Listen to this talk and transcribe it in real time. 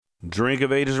Drink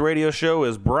of Ages radio show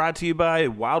is brought to you by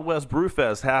Wild West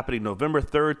Brewfest, happening November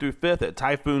 3rd through 5th at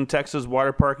Typhoon Texas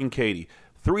Water Park in Katy.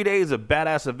 3 days of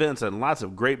badass events and lots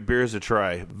of great beers to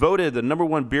try. Voted the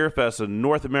 #1 beer fest in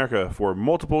North America for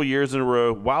multiple years in a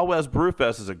row, Wild West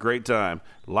Brewfest is a great time.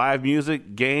 Live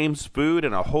music, games, food,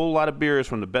 and a whole lot of beers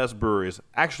from the best breweries.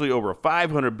 Actually, over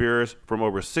 500 beers from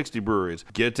over 60 breweries.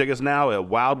 Get tickets now at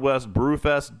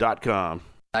wildwestbrewfest.com.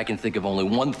 I can think of only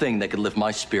one thing that could lift my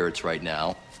spirits right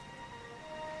now.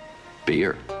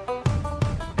 Beer.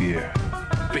 Beer.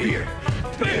 Beer.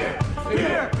 Beer.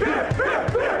 Beer. Beer.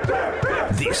 Beer.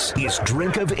 This is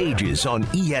Drink of Ages on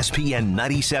ESPN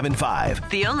 97.5.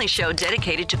 The only show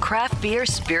dedicated to craft beer,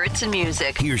 spirits, and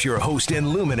music. Here's your host and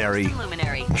luminary,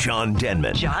 John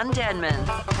Denman. John Denman.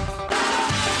 All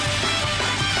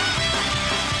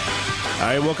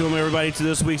right, welcome everybody to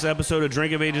this week's episode of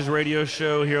Drink of Ages radio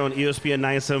show here on ESPN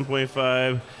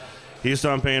 97.5. He's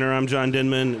Tom Painter. I'm John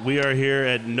Denman. We are here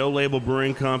at No Label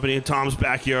Brewing Company, Tom's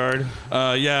backyard.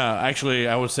 Actually,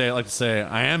 I like to say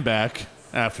I am back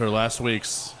after last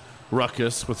week's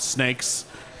ruckus with snakes.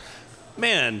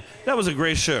 Man, that was a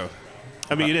great show.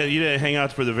 I mean, you didn't hang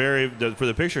out for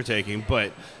the picture taking,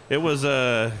 but it was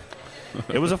a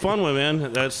fun one,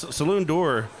 man. That's Saloon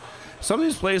Door. Some of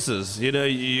these places,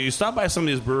 you stop by some of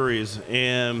these breweries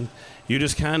and you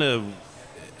just kind of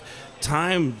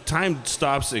time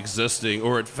stops existing,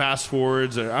 or it fast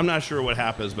forwards. I'm not sure what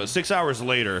happens, but 6 hours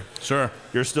later, Sure.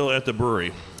 you're still at the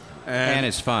brewery. And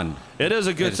it's fun. It is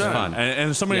a good time. Fun.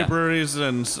 And so many breweries,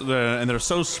 and they're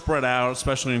so spread out,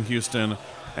 especially in Houston,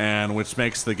 and which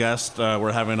makes the guest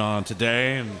we're having on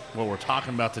today and what we're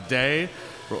talking about today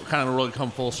kind of really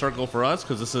come full circle for us,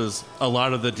 because this is a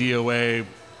lot of the DOA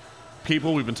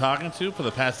people we've been talking to for the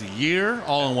past year,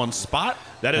 all in one spot.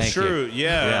 That is Thank true. you.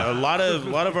 Yeah, a lot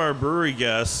of our brewery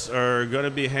guests are going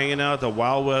to be hanging out at the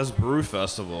Wild West Brew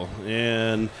Festival,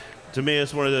 and to me,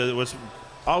 it's what's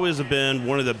always been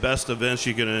one of the best events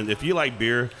you can. If you like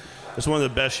beer, it's one of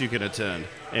the best you can attend,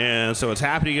 and so it's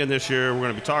happening again this year. We're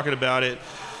going to be talking about it.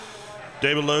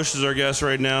 David Loesch is our guest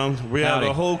right now. We have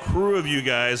a whole crew of you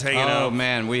guys hanging out. Oh,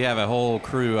 man, we have a whole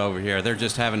crew over here. They're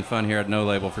just having fun here at No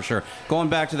Label for sure. Going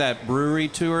back to that brewery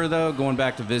tour, though, going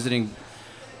back to visiting,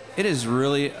 it is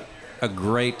really a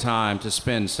great time to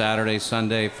spend Saturday,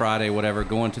 Sunday, Friday, whatever,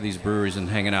 going to these breweries and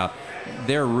hanging out.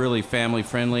 They're really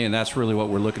family-friendly, and that's really what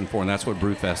we're looking for, and that's what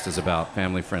Brewfest is about,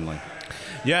 family-friendly.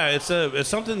 Yeah, it's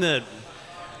something that,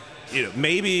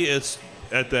 maybe it's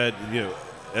at that,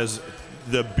 as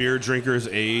the beer drinkers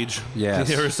age,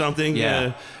 yes, or something.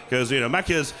 Yeah, because my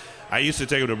kids, I used to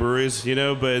take them to breweries,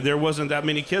 but there wasn't that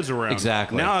many kids around.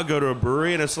 Exactly. Now I go to a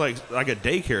brewery and it's like a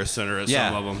daycare center at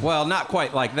some of them. Well, not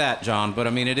quite like that, John, but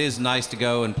I mean, it is nice to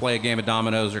go and play a game of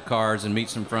dominoes or cards and meet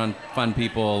some fun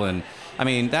people. And I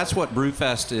mean, that's what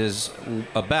Brewfest is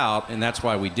about, and that's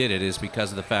why we did it, is because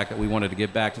of the fact that we wanted to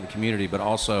give back to the community, but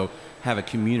also have a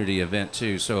community event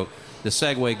too. So the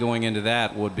segue going into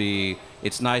that would be,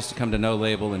 it's nice to come to No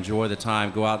Label, enjoy the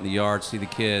time, go out in the yard, see the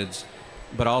kids,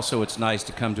 but also it's nice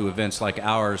to come to events like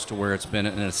ours, to where it's been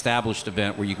an established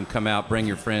event where you can come out, bring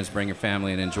your friends, bring your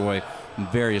family, and enjoy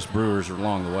various brewers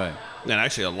along the way. And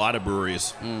actually a lot of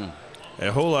breweries.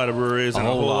 A whole lot of breweries and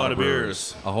a whole lot of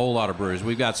beers. A whole lot of breweries.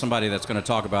 We've got somebody that's going to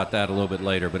talk about that a little bit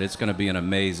later, but it's going to be an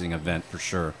amazing event for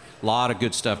sure. A lot of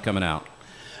good stuff coming out.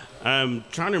 I'm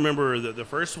trying to remember the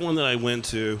first one that I went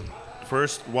to,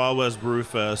 first Wild West Brew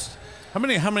Fest. How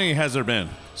many has there been?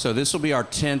 So this will be our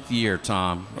 10th year,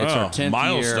 Tom. It's our 10th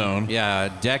milestone. year. Yeah, a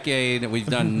decade. We've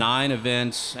done 9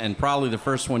 events, and probably the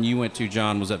first one you went to,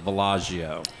 John, was at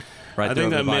Bellagio. Right, I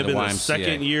think that may have been the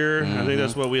second year. I think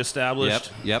that's what we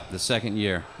established. Yep, the second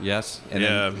year. Yes. And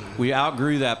then we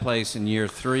outgrew that place in year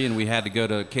 3, and we had to go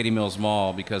to Katy Mills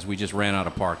Mall because we just ran out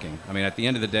of parking. I mean, at the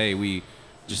end of the day, we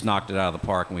just knocked it out of the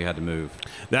park and we had to move.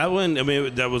 That one, I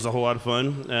mean, that was a whole lot of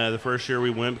fun. The first year we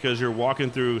went, because you're walking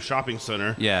through shopping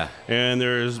center. Yeah. And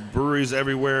there's breweries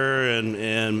everywhere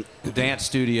and dance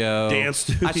studio. I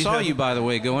saw you, by the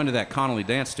way, go into that Connolly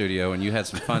dance studio and you had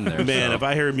some fun there. Man, so. If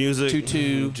I hear music,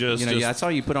 tutu, I saw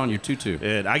you put on your tutu.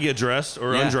 And I get dressed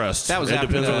or undressed. That was it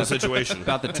depends on the situation.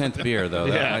 About the 10th beer, though.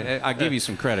 Yeah. I give you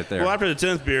some credit there. Well, after the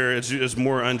 10th beer, it's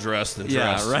more undressed than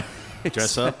dressed. Yeah, right.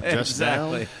 Dress up, dress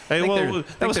exactly. down. Hey,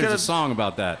 that was kind of a song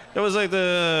about that. That was like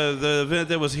the event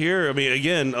that was here. I mean,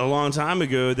 again, a long time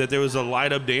ago, that there was a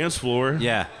light up dance floor.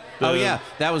 Yeah.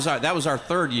 That was our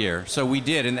third year. So we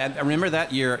did, and I remember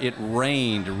that year it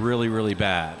rained really, really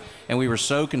bad. and we were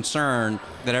so concerned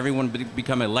that everyone would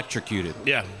become electrocuted.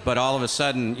 Yeah. But all of a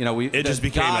sudden, it just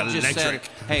became God just electric.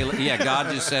 said, hey, God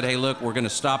just said, hey, look, we're going to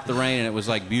stop the rain, and it was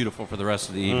like beautiful for the rest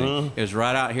of the evening. It was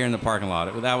right out here in the parking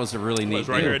lot. That was a really neat It's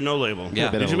right deal. here at No Label.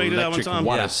 Yeah. Did you make it that one time?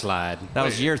 Water Yeah. slide. That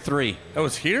was year 3. That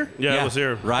was here? Yeah, it was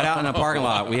here. Right out in the parking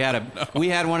lot. We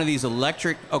had one of these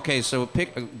electric. Okay, so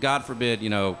God forbid,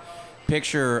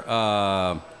 picture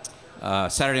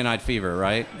Saturday Night Fever,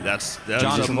 right? That's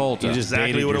John Travolta. You just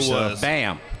exactly dated what yourself. it was.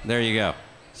 Bam. There you go.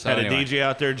 So Had anyway. a DJ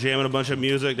out there jamming a bunch of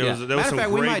music. There Yeah. was Matter of some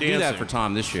fact, great we might do that dancing. for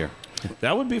Tom this year.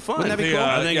 That would be fun. Wouldn't that be cool?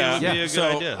 I think it would be a good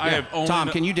so idea. I have only Tom,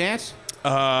 can you dance?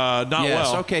 not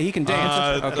Yes. well. Okay, he can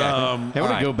dance. Okay. Hey, I want All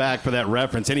right. to go back for that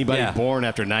reference. Anybody Yeah. born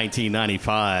after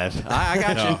 1995? I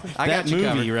got you. I that got you movie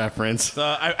covered. reference.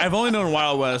 I've only known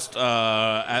Wild West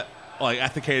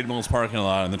at the Katy Mills parking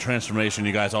lot, and the transformation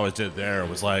you guys always did there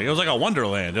was like a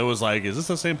wonderland. It was like, is this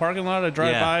the same parking lot I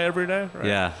drive Yeah. by every day? Right.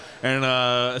 Yeah. And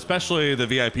especially the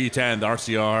VIP tent, the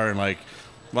RCR, and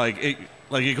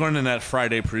you're going in that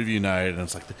Friday preview night, and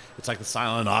it's like the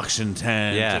silent auction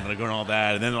tent, Yeah. and they're going all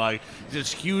that, and then like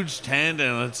this huge tent,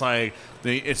 and it's like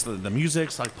the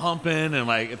music's like pumping, and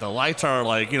like the lights are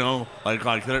like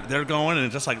they're going, and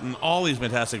it's just like all these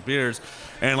fantastic beers,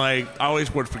 and like I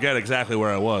always would forget exactly where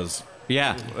I was.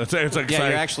 Yeah. It's like Yeah,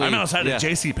 you're actually- I'm outside yeah. of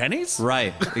J.C. Penney's.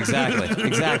 Right, exactly.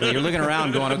 You're looking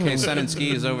around going, okay, Sun and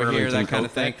Ski is over here, that kind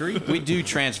of thing. We do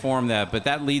transform that, but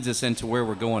that leads us into where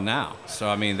we're going now. So,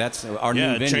 I mean, that's our new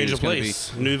venue change is of going to place.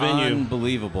 be New venue.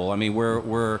 unbelievable. I mean,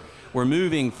 we're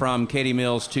moving from Katy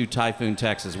Mills to Typhoon,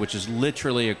 Texas, which is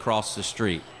literally across the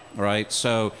street, right?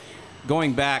 So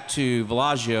going back to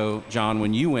Villaggio, John,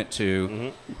 when you went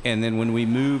to, and then when we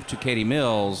moved to Katy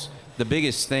Mills, the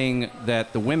biggest thing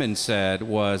that the women said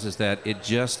is that it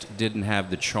just didn't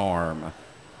have the charm.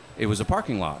 It was a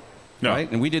parking lot, right?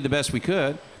 And we did the best we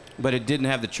could, but it didn't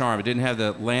have the charm. It didn't have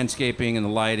the landscaping and the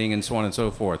lighting and so on and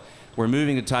so forth. We're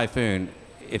moving to Typhoon.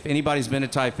 If anybody's been to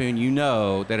Typhoon, you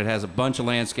know that it has a bunch of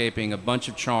landscaping, a bunch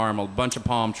of charm, a bunch of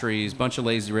palm trees, a bunch of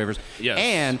lazy rivers. Yes.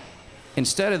 And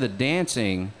instead of the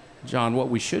dancing, John, what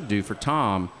we should do for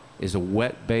Tom is a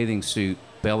wet bathing suit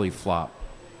belly flop.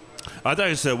 I thought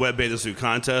you said wet bathing suit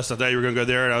contest. I thought you were going to go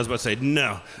there, and I was about to say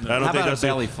no. I don't How think about that's a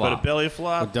belly it. flop? But a belly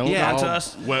flop Don't Yeah.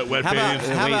 contest. Wet How about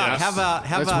bathing. how about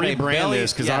Let's a rebrand belly?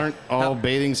 this because yeah. aren't all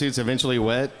bathing suits eventually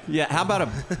wet? Yeah, how about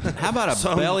a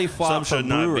Some- belly flop some for should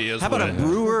not brewer? be as How about a wet.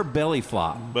 brewer belly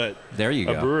flop? But There you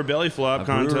go. A brewer belly flop A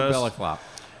contest. brewer belly flop.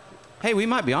 Hey, we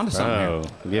might be onto something Oh,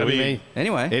 here. yeah, I we mean, may.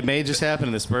 Anyway. It may just happen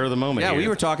in the spur of the moment. Yeah, here. we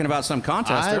were talking about some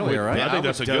contest earlier, right? I think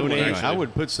that's a good one, donate. actually. I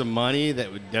would put some money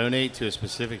that would donate to a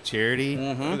specific charity.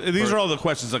 These are all the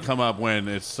questions that come up when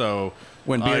it's so.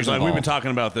 When beer's like we've been involved.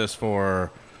 talking about this for.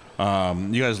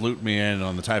 You guys looped me in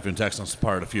on the Typhoon Texans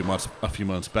part a few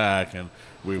months back, and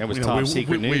we That was you know, top we-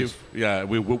 secret we- news.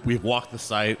 we've walked the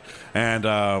site, and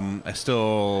I'm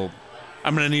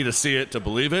gonna need to see it to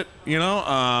believe it.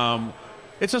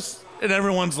 It's just. And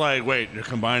everyone's like, "Wait, you're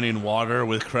combining water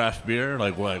with craft beer?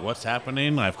 Like what's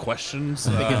happening?" I have questions.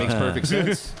 I think it makes perfect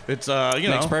sense. It's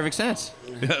Makes perfect sense.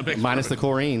 Minus the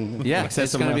chlorine. Yeah, it's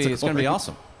Excessive going to amounts be of it's going to be chlorine.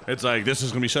 awesome. It's like this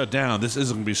is gonna be shut down. This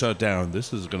isn't gonna be shut down.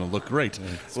 This is gonna look great.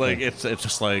 It's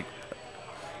just like,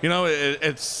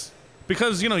 it's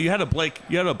because you had a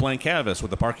blank canvas with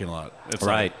the parking lot. It's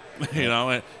Right.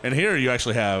 Like, and here you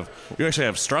actually have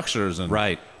structures and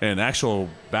Right. and actual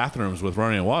bathrooms with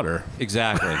running water.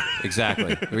 Exactly.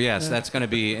 Yes, that's going to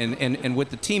be and with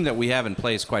the team that we have in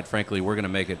place, quite frankly, we're going to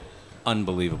make it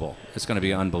unbelievable. It's going to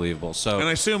be unbelievable. So And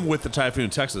I assume with the Typhoon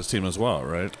Texas team as well,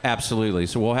 right? absolutely.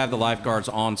 So we'll have the lifeguards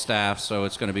on staff, so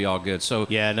it's going to be all good. So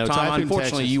Yeah, no, Tom, Typhoon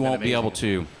unfortunately, Texas you has won't been be able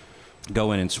amazing. to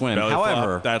go in and swim. Belly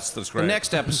However, flop, that's the great.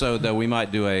 next episode, though, we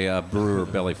might do a brewer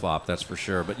belly flop. That's for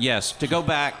sure. But yes, to go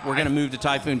back, we're going to move to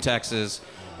Typhoon, Texas.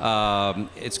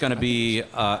 It's going to be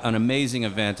an amazing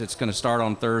event. It's going to start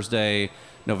on Thursday,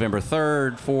 November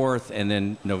 3rd, 4th, and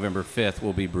then November 5th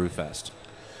will be Brewfest.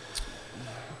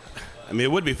 I mean,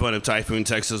 it would be fun if Typhoon,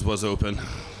 Texas was open.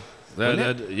 That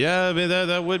would be. I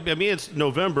mean, it's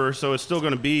November, so it's still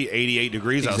going to be 88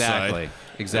 degrees outside.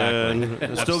 Exactly. And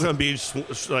it's still going to be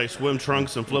like swim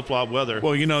trunks and flip-flop weather.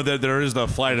 Well, there is the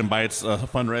Flight and Bites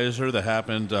fundraiser that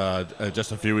happened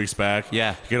just a few weeks back.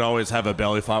 Yeah. You could always have a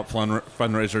belly flop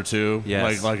fundraiser too,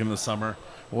 Yes. like in the summer.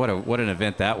 What an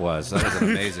event that was. That was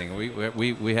amazing.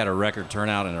 We had a record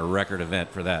turnout and a record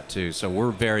event for that too. So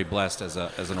we're very blessed as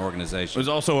an organization. There's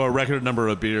also a record number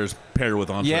of beers paired with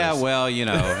entrees. Yeah, well,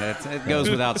 it goes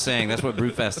without saying. That's what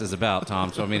Brewfest is about,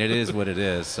 Tom. So I mean, it is what it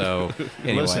is. So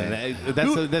anyway,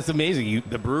 Listen, that's amazing.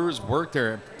 The brewers worked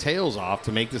their tails off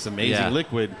to make this amazing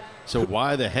liquid. So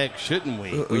why the heck shouldn't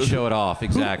we? We show it off,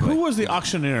 exactly. Who was the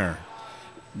auctioneer?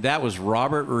 That was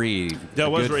Robert Reed. That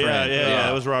was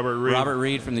that was Robert Reed. Robert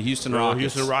Reed from the Houston Rockets.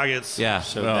 Houston Rockets. Yeah.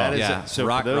 So that is for those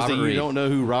Robert of you Reed. who don't know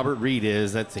who Robert Reed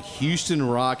is, that's a Houston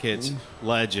Rockets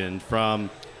legend from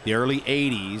the early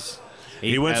 '80s.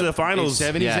 He went to the finals.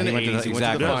 70s Yeah, and he went to 80s. the- He went to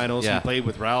exactly. the finals. Yeah. He played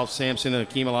with Ralph Sampson and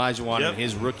Hakeem Olajuwon in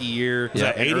his rookie year. Was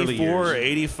that and early 84 or years.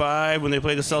 85 when they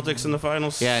played the Celtics in the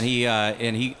finals? Yeah, and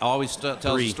he always tells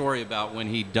a story about when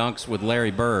he dunks with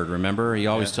Larry Bird. Remember, he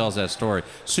always tells that story.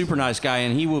 Super nice guy,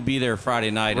 and he will be there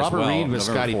Friday night Robert as well. Reed was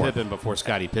November Scottie 4th. Pippen before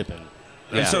Scottie Pippen.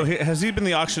 Yeah. And so has he been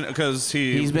the auction? Because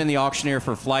He's been the auctioneer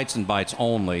for Flights and Bites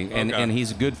only, and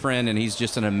he's a good friend, and he's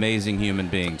just an amazing human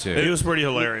being too. He was pretty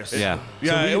hilarious. Yeah.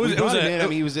 Yeah, So we it was brought him a, in. I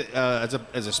mean, he was as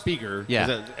a speaker.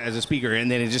 Yeah. As a speaker, and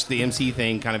then it just the MC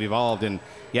thing kind of evolved, and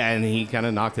he kind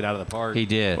of knocked it out of the park. He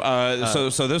did. so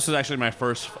this is actually my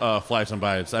first Flights and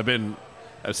Bites. I've been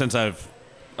since I've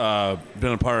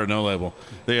been a part of No Label.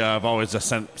 I've always just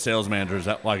sent sales managers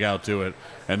out to it,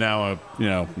 and now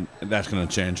that's going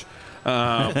to change.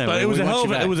 But it was a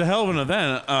hell of an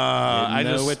event. I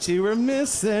know just what you were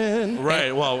missing.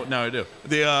 right. Well, now I do.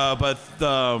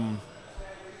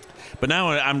 But now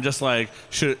I'm just like,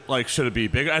 should it be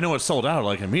bigger? I know it's sold out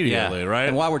immediately, right?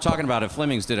 And while we're talking about it,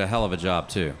 Fleming's did a hell of a job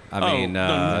too. I mean, they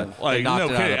knocked it out of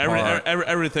the park.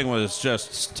 Everything was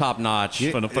just Top notch.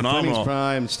 Fleming's phenomenal.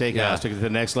 Prime Steakhouse Yeah. took it to the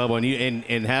next level,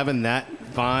 and having that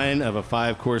fine of a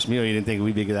 5-course meal, you didn't think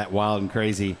we'd be that wild and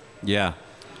crazy. Yeah.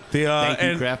 Thank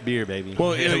you, craft beer, baby.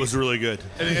 Well, It was really good.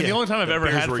 And the only time I've ever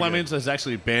beers had were Fleming's has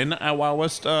actually been at Wild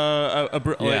West a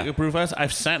Brewfest.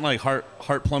 I've sent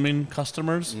Heart Plumbing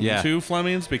customers to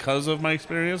Fleming's because of my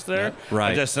experience there. Yeah.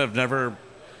 Right. I just have never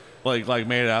made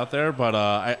it out there, but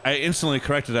I instantly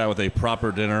corrected that with a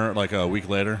proper dinner a week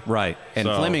later. Right, and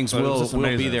So, Fleming's but it was will just be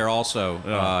amazing. there also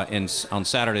on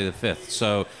Saturday the 5th.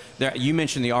 So you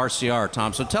mentioned the RCR,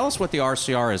 Tom. So tell us what the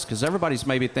RCR is, because everybody's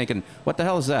maybe thinking, what the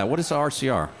hell is that? What is the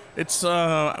RCR? It's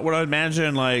what I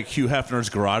imagine Hugh Hefner's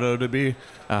Grotto to be.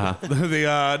 No,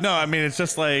 I mean it's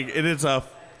just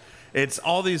it's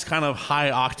all these kind of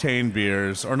high octane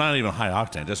beers, or not even high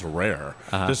octane, just rare,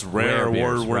 Rare beers,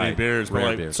 award-worthy right. beers. But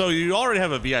Rare beers. so you already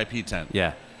have a VIP tent,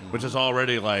 Yeah, which is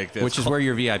already this which is where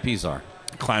your VIPs are.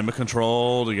 climate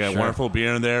controlled. You got Sure. wonderful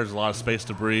beer in there. There's a lot of space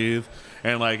to breathe,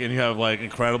 and you have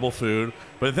incredible food.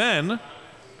 But then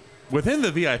within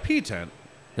the VIP tent,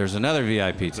 There's another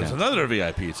VIP there's tent. another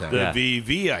VIP tent. Yeah. The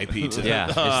VVIP tent.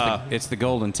 Yeah, it's the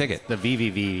golden ticket. The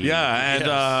VVV. Yeah,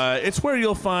 and it's where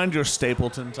you'll find your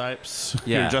Stapleton types.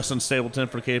 Yeah. Your Justin Stapleton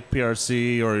for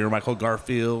KPRC, or your Michael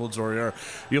Garfields, or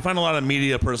you'll find a lot of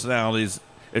media personalities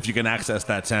if you can access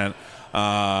that tent.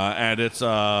 And it's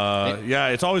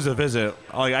it's always a visit.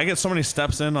 I get so many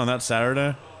steps in on that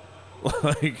Saturday,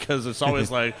 because it's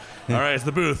always all right, it's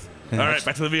the booth. All right,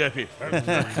 back to the VIP.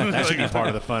 That should be part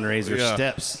of the fundraiser Yeah.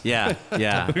 steps. Yeah,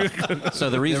 yeah. So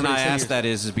the reason I Everybody asked that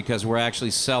is because we're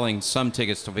actually selling some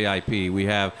tickets to VIP. We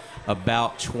have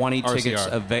about 20 tickets.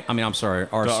 RCR. I'm sorry,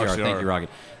 RCR. RCR. Thank you, Rocket.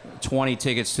 20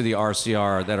 tickets to the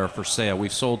RCR that are for sale.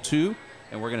 We've sold 2,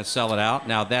 and we're going to sell it out.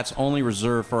 Now, that's only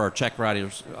reserved for our check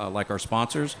writers, like our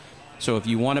sponsors. So if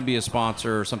you want to be a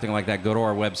sponsor or something like that, go to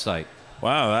our website.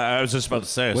 Wow, I was just about to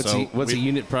say. What's a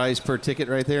unit price per ticket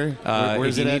right there?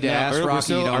 Where's if you it need at to now? ask We're Rocky,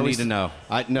 still- you are don't we need to st- know.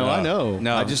 I know.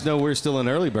 No. I just know we're still an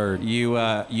early bird.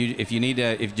 If you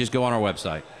just go on our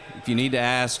website. If you need to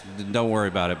ask, then don't worry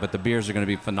about it. But the beers are going to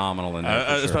be phenomenal in there.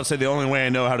 I was for about to say the only way I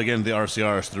know how to get into the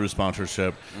RCR is through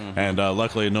sponsorship, and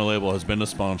luckily No Label has been a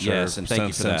sponsor Yes, and thank you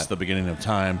for since that. the beginning of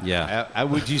time. Yeah.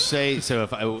 Would you say so?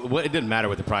 It didn't matter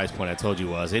what the price point I told you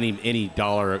was. Any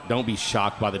dollar. Don't be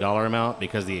shocked by the dollar amount,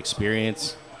 because the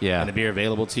experience Yeah. and the beer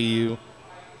available to you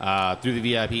through the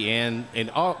VIP and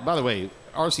by the way,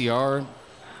 RCR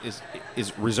is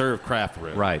reserved craft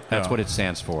room. Right. That's what it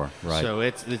stands for. Right. So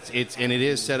it's and it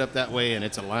is set up that way, and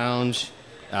it's a lounge.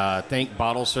 Think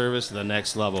bottle service to the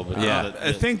next level. But Yeah.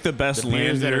 I think the best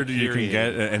beers that are lanyard you can curated.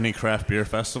 get at any craft beer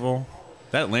festival,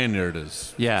 that lanyard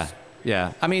is. Yeah.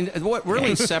 Yeah. I mean, what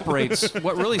really separates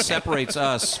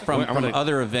us from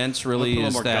other events really put a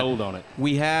is little more that gold on it.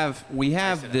 we have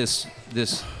this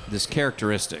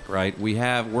characteristic, right?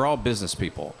 We're all business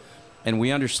people. And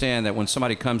we understand that when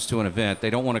somebody comes to an event,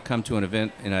 they don't want to come to an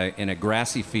event in a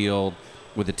grassy field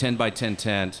with a 10 by 10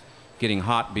 tent, getting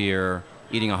hot beer,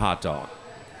 eating a hot dog.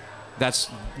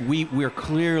 We're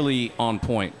clearly on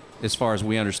point as far as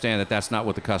we understand that that's not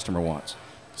what the customer wants.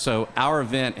 So our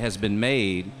event has been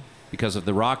made because of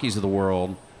the Rockies of the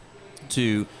world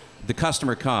to the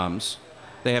customer comes,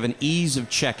 they have an ease of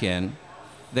check-in,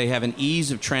 they have an ease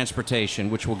of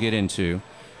transportation, which we'll get into.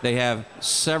 They have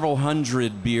several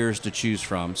hundred beers to choose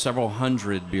from.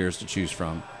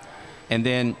 And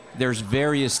then there's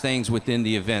various things within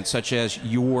the event, such as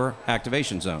your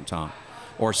activation zone, Tom,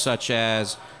 or such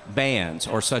as bands,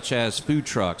 or such as food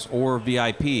trucks, or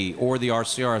VIP, or the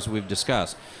RCR, as we've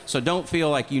discussed. So don't feel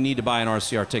like you need to buy an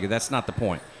RCR ticket. That's not the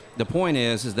point. The point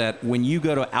is that when you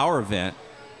go to our event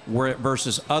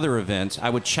versus other events, I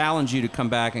would challenge you to come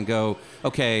back and go,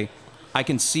 okay, I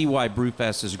can see why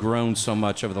Brewfest has grown so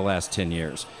much over the last 10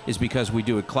 years. It's because we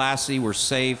do it classy, we're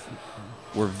safe,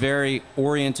 we're very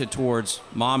oriented towards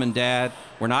mom and dad.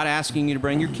 We're not asking you to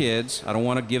bring your kids. I don't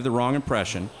want to give the wrong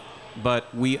impression.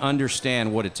 But we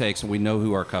understand what it takes, and we know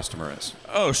who our customer is.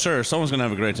 Oh, sure. Someone's going to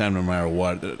have a great time no matter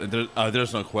what.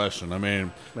 There's no question. I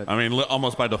mean,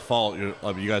 almost by default, you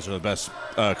guys are the best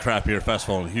craft beer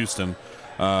festival in Houston.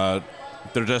 There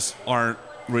just aren't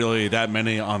really that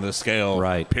many on this scale,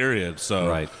 right? Period. So,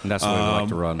 right, and that's the way we like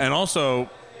to run. And also,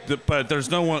 but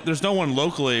there's no one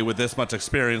locally with this much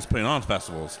experience putting on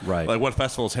festivals. Right. Like, what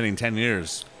festival is hitting 10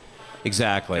 years?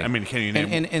 Exactly. I mean, can you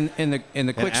name? And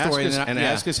the quick story.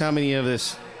 Ask us how many of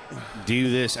us do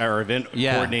this, our event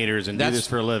coordinators, and do this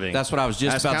for a living. That's what I was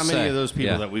just about to say. How many of those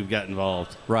people that we've got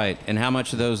involved? Right, and how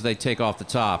much of those they take off the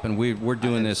top, and we're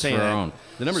doing this for our own.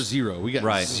 The number's 0. We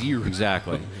got 0.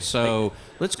 Exactly. So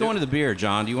let's go into the beer,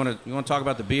 John. Do you want to talk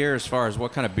about the beer as far as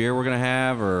what kind of beer we're going to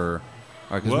have, or?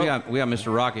 Because we got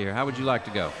Mr. Rocky here. How would you like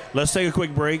to go? Let's take a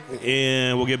quick break,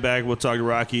 and we'll get back. We'll talk to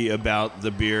Rocky about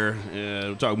the beer.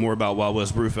 We'll talk more about Wild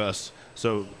West Brewfest.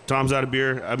 So Tom's out of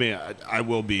beer. I mean, I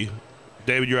will be.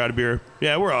 David, you're out of beer.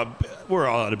 Yeah, we're all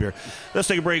out of beer. Let's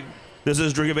take a break. This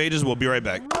is Drink of Ages. We'll be right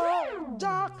back.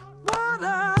 Dark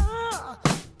water.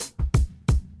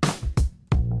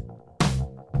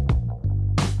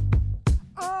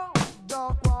 Oh,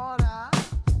 dark water.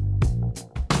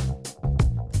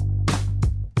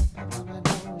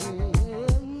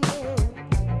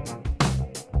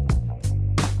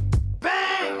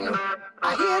 Bang!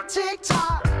 I hear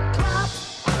tick-tock clap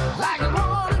like a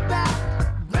water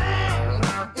back. Bang!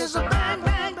 It's a bang,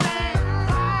 bang, bang.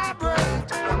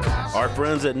 Vibrate. Our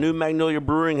friends at New Magnolia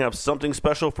Brewing have something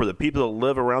special for the people that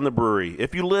live around the brewery.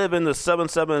 If you live in the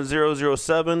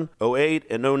 77007, 08,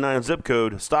 and 09 zip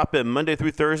code, stop in Monday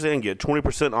through Thursday and get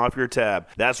 20% off your tab.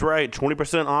 That's right,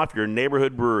 20% off your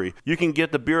neighborhood brewery. You can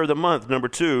get the Beer of the Month, number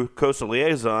 2, Coastal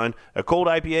Liaison, a cold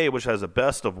IPA which has the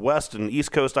best of West and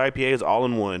East Coast IPAs all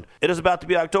in one. It is about to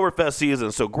be Oktoberfest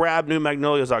season, so grab New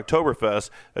Magnolia's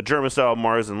Oktoberfest, a German-style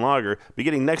Marzen lager,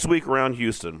 beginning next week around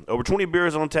Houston. Over 20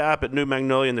 beers on tap at New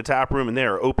Magnolia in the tap room, and they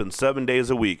are open 7 days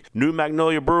a week. New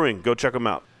Magnolia Brewing. Go check them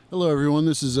out. Hello, everyone.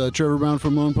 This is Trevor Brown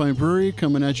from Lone Pine Brewery,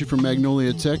 coming at you from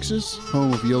Magnolia, Texas,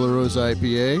 home of Yellow Rose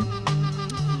IPA.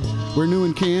 We're new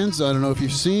in cans. I don't know if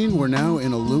you've seen. We're now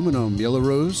in aluminum. Yellow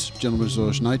Rose, Gentleman's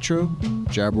English Nitro,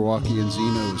 Jabberwocky, and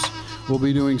Xenos. We'll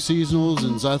be doing seasonals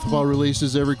and Zythopol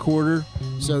releases every quarter.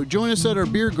 So join us at our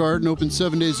beer garden, open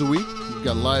 7 days a week. We've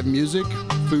got live music,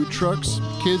 food trucks.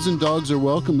 Kids and dogs are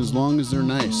welcome as long as they're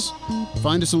nice.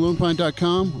 Find us at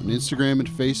lonepine.com, on Instagram and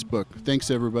Facebook.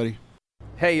 Thanks, everybody.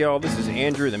 Hey, y'all, this is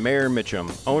Andrew, the Mayor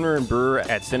Mitchum, owner and brewer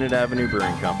at Synod Avenue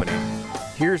Brewing Company.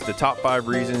 Here's the top 5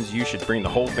 reasons you should bring the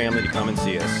whole family to come and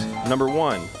see us. Number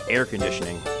 1, air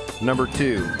conditioning. Number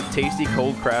 2, tasty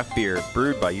cold craft beer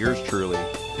brewed by yours truly.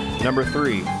 Number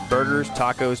 3, burgers,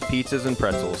 tacos, pizzas, and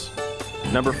pretzels.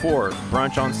 Number 4,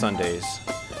 brunch on Sundays.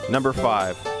 Number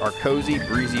 5, our cozy,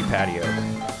 breezy patio.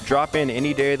 Drop in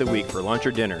any day of the week for lunch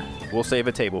or dinner. We'll save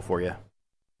a table for you.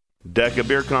 Decca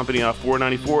Beer Company off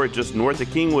 494 just north of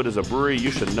Kingwood is a brewery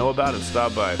you should know about and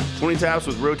stop by. 20 taps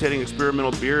with rotating experimental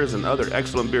beers and other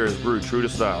excellent beers brewed true to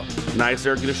style. Nice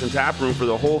air-conditioned tap room for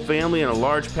the whole family and a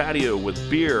large patio with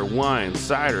beer, wine,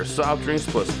 cider, soft drinks,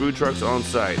 plus food trucks on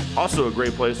site. Also a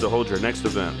great place to hold your next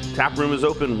event. Tap room is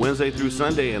open Wednesday through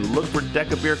Sunday, and look for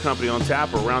Decca Beer Company on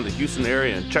tap around the Houston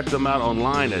area and check them out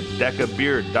online at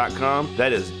decabeer.com.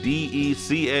 That is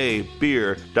DECA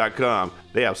beer.com.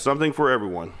 They have something for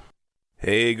everyone.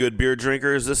 Hey, good beer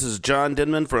drinkers. This is John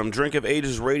Denman from Drink of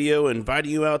Ages Radio, inviting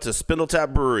you out to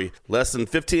Spindletap Brewery. Less than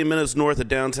 15 minutes north of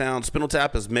downtown,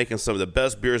 Spindletap is making some of the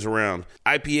best beers around.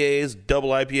 IPAs, double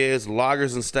IPAs,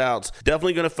 lagers, and stouts.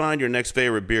 Definitely going to find your next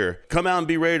favorite beer. Come out and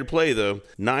be ready to play, though.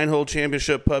 9-hole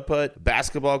championship putt-putt,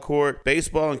 basketball court,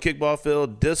 baseball and kickball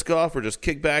field, disc golf, or just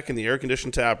kick back in the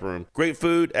air-conditioned tap room. Great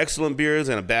food, excellent beers,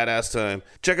 and a badass time.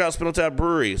 Check out Spindletap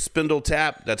Brewery.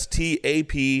 Spindletap, that's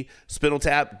T-A-P,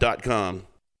 spindletap.com.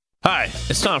 Hi,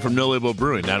 it's Tom from No Label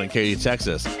Brewing down in Katy,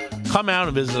 Texas. Come out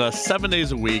and visit us 7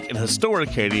 days a week in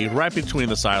historic Katy, right between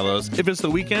the silos. If it's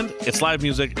the weekend, it's live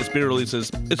music, it's beer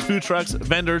releases, it's food trucks,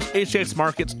 vendors, HX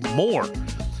markets, more.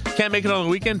 Can't make it on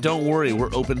the weekend? Don't worry, we're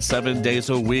open 7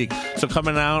 days a week. So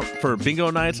coming out for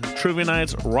bingo nights, trivia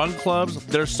nights, run clubs,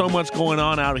 there's so much going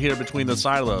on out here between the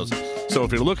silos. So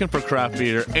if you're looking for craft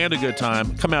beer and a good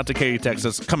time, come out to Katy,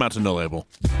 Texas. Come out to No Label.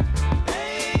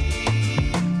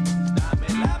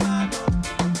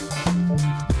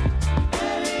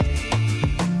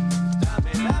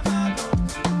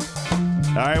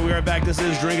 All right, we are back. This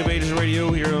is Drink of Ages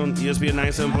Radio here on ESPN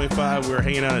 97.5. We're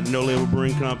hanging out at No Label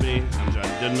Brewing Company. I'm John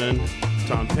Denman,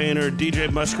 Tom Painter, DJ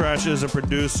Muskratch is a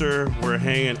producer. We're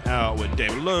hanging out with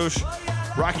David Loesch,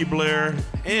 Rocky Blair,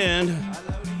 and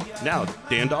now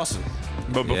Dan Dawson.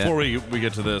 But before we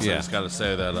get to this, I just got to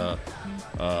say that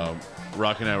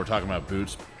Rocky and I were talking about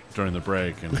boots during the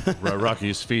break, and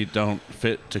Rocky's feet don't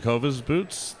fit Takova's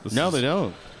boots. No, they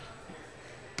don't.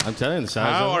 I'm telling you, the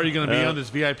size. How are you going to be on this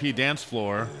VIP dance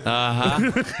floor? You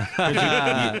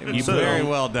very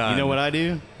well done. You know what I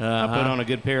do? I put on a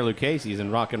good pair of Lucchese's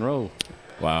and rock and roll.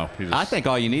 Wow. I think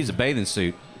all you need is a bathing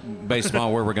suit based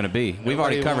upon where we're going to be. We've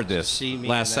already covered this see me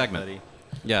last in that, segment. buddy.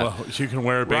 Yeah. Well, you can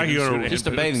wear a bathing suit. Just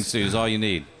a bathing suit is all you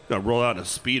need. Got to roll out in a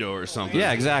Speedo or something.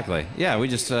 Yeah, exactly. Yeah, we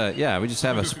just have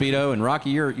a Speedo, and Rocky,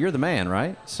 you're the man,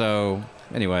 right? So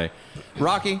anyway,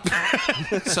 Rocky.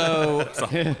 So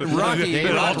Rocky. Rocky's,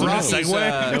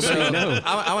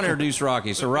 I want to introduce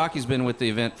Rocky. So Rocky's been with the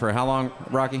event for how long,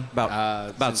 Rocky?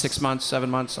 About 6 months, 7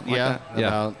 months, something like that.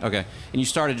 Yeah. Okay. And you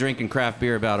started drinking craft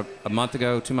beer about a month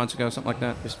ago, 2 months ago, something like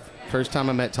that. First time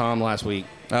I met Tom last week.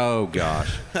 Oh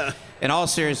gosh. In all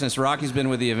seriousness, Rocky's been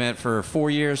with the event for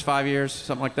 4 years, 5 years,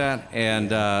 something like that,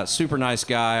 and super nice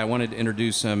guy. I wanted to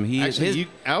introduce him.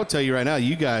 I'll tell you right now,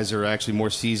 you guys are actually more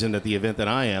seasoned at the event than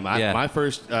I am. My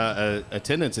first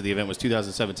attendance at the event was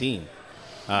 2017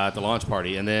 at the launch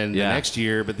party, and then the next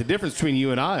year. But the difference between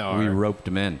you and I we roped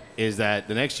him in. Is that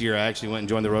the next year I actually went and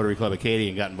joined the Rotary Club of Katy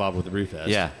and got involved with the Brewfest.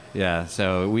 Yeah.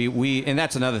 So we and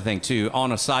that's another thing too.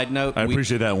 On a side note, I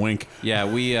appreciate that wink.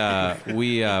 Yeah, we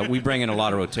bring in a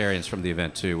lot of Rotarians from the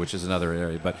event too, which is another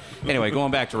area. But anyway,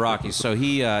 going back to Rocky, so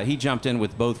he jumped in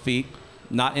with both feet,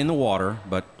 not in the water,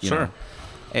 but you know.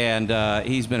 And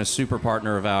he's been a super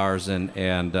partner of ours,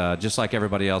 and just like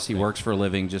everybody else, he works for a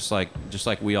living, just like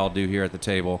we all do here at the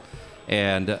table.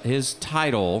 And his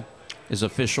title is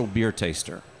official beer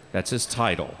taster. That's his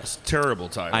title. It's a terrible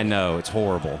title. I know, it's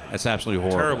horrible. It's absolutely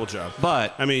horrible. Terrible job.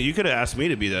 But I mean, you could have asked me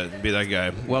to be that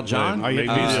guy. Well, John, make me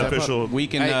the official. We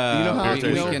can.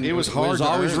 It was hard. There's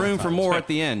always room for more at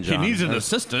the end, John. He needs an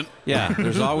assistant. Yeah,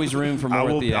 there's always room for more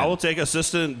at the end. I will take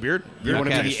assistant beer. You want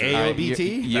to be the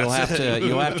AOBT? You'll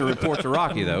have to report to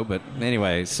Rocky though. But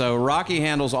anyway, so Rocky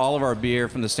handles all of our beer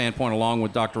from the standpoint, along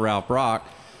with Dr. Ralph Brock.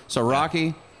 So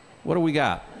Rocky, what do we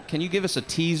got? Can you give us a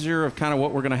teaser of kind of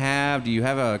what we're going to have? Do you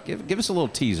have give us a little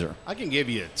teaser? I can give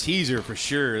you a teaser for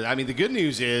sure. I mean, the good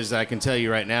news is I can tell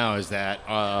you right now is that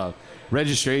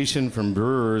registration from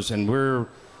brewers, and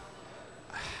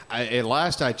at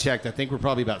last I checked, I think we're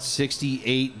probably about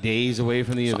 68 days away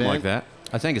from the Something event. like that.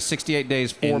 I think it's 68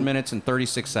 days, 4 minutes, and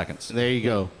 36 seconds. There you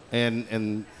go.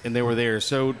 And they were there.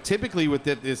 So typically at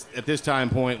this time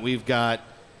point, we've got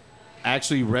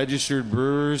actually registered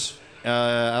brewers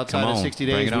outside of 60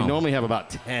 days. We normally have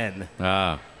about 10.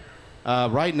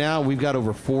 Right now, we've got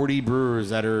over 40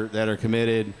 brewers that are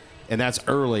committed, and that's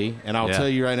early. And I'll tell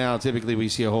you right now, typically we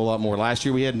see a whole lot more. Last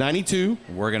year we had 92.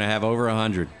 We're going to have over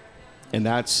 100. And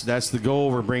that's the goal.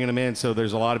 We're bringing them in. So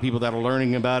there's a lot of people that are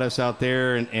learning about us out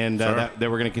there, and that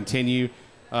we're going to continue.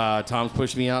 Tom's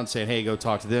pushed me out and saying, hey, go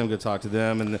talk to them.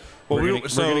 And we're going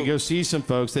to go see some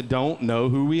folks that don't know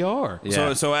who we are.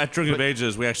 Yeah. So at Drink of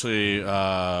Ages, we actually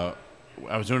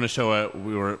I was doing a show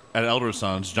we were at Elder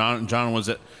Sons. John was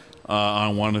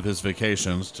on one of his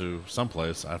vacations to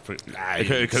someplace. It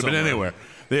could have been anywhere.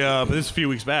 But this is a few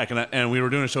weeks back, and we were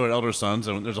doing a show at Elder Sons,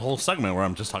 and there's a whole segment where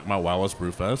I'm just talking about Wild West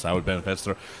Brewfest, how it benefits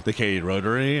the Katy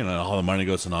Rotary, and all the money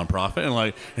goes to nonprofit,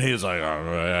 and he was like,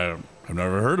 I've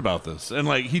never heard about this. And,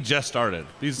 like, he just started.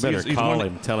 He's call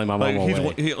him. Tell him I'm on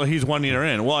my way. He's 1 year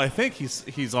in. Well, I think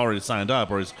he's already signed up.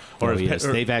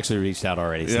 They've actually reached out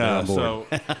already. So yeah, on board.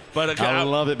 so. But I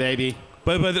love it, baby.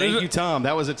 But thank you, Tom.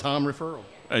 That was a Tom referral.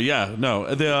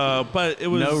 But it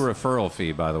was no referral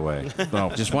fee, by the way.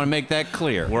 No, just want to make that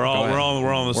clear. We're all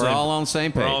on the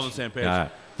same page. We're all on the same page.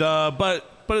 But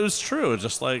it was true. It's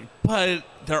just like, but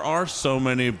there are so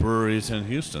many breweries in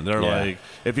Houston. They're like,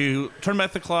 if you turn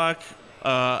back the clock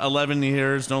 11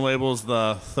 years, No Label's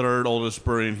the third oldest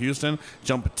brewery in Houston.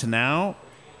 Jump to now,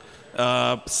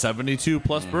 72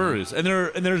 plus breweries, and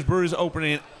there's breweries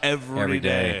opening every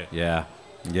day.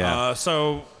 Yeah.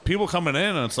 So people coming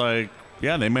in, and it's like,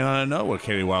 yeah, they may not know what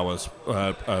Katy Wild West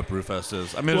Brewfest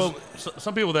is. I mean, there's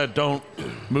some people that don't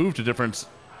move to different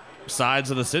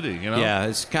sides of the city, you know. Yeah,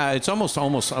 it's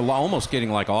almost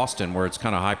getting like Austin, where it's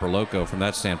kind of hyper loco from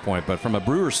that standpoint. But from a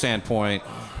brewer standpoint,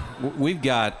 we're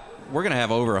going to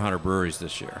have over 100 breweries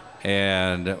this year,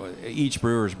 and each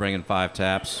brewer is bringing 5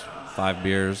 taps, 5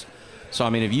 beers. So I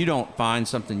mean, if you don't find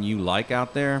something you like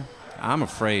out there, I'm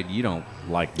afraid you don't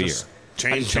like beer.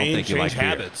 Change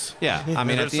habits. Yeah, I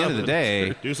mean, at the end of the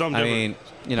day, do something different.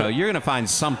 I mean, you're going to find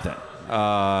something,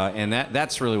 and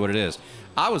that's really what it is.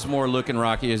 I was more looking,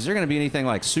 Rocky, is there going to be anything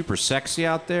like super sexy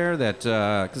out there that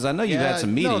because I know you've had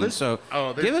some meetings,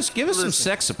 give us some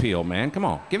sex appeal, man. Come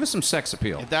on, give us some sex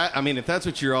appeal. If that's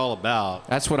what you're all about,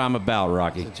 that's what I'm about,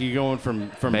 Rocky. So you're going from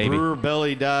brewer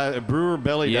belly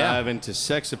dive into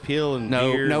sex appeal and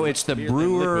beer. No, it's the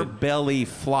brewer belly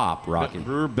flop, Rocky.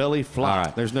 Brewer belly flop. All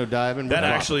right. There's no diving. That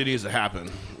actually needs to happen.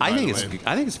 I think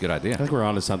it's a good idea. I think we're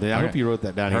onto something. I hope you wrote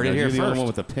that down. Heard it here You're the first. only one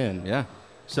with a pen. Yeah.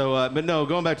 So, but no,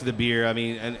 going back to the beer, I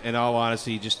mean, in all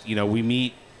honesty, just, we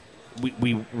meet,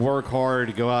 we work hard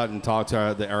to go out and talk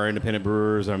to our independent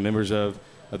brewers, our members of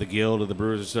the Guild of the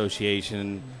Brewers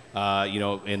Association,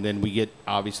 and then we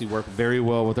obviously work very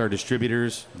well with our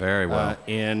distributors. Very well.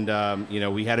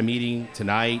 We had a meeting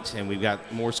tonight, and we've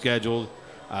got more scheduled.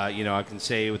 I can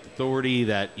say with authority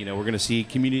that, we're going to see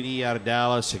Community out of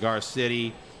Dallas, Cigar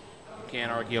City, Can't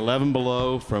Argue 11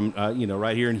 Below from,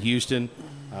 right here in Houston.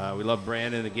 We love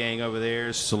Brandon and the gang over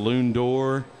there. Saloon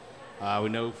Door. We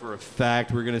know for a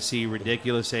fact we're going to see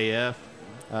Ridiculous AF.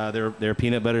 Their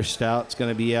peanut butter stout's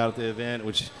going to be out at the event,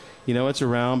 which, it's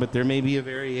around, but there may be a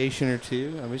variation or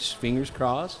two. I mean, just fingers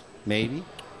crossed, maybe.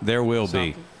 There will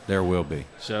be. There will be.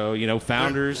 So,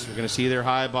 Founders, we're going to see their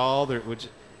highball, which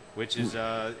is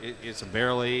it's a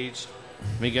barrel aged.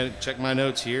 Let me check my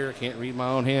notes here. I can't read my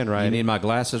own handwriting. You need my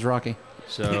glasses, Rocky?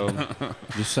 So,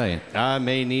 just saying, I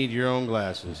may need your own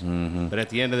glasses. Mm-hmm. But at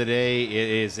the end of the day, it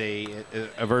is a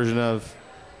version of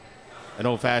an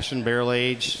old-fashioned barrel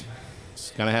aged.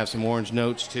 It's going to have some orange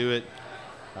notes to it.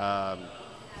 I'm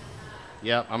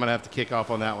going to have to kick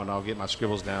off on that one. I'll get my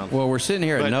scribbles down. Well, we're sitting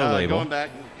here at No Label. Going back.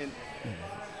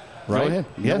 Right? Go ahead.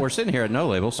 Yeah, we're sitting here at No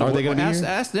Label. So are they going to be here?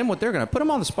 Ask them what they're going to put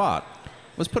them on the spot.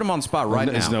 Let's put them on the spot right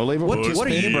now. Is No Label? What are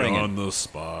you bringing? On the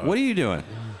spot. What are you doing?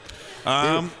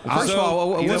 First of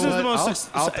all, this is the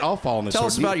most. I'll fall in this. Tell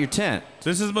us about your tent.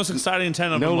 This is the most exciting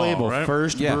tent of No them all, Label, right?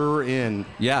 first brewer in.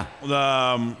 Yeah.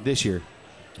 This year.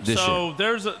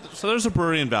 There's a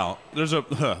brewery in there's a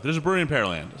brewery in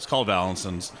Pearland. It's called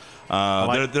Vallenson's.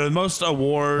 They're the most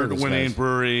award-winning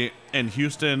brewery in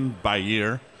Houston by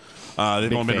year.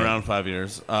 They've only been around 5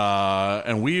 years,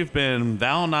 and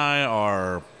Val and I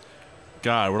are.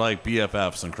 God, we're like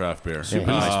BFFs in craft beer. Super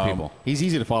nice people. He's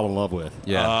easy to fall in love with.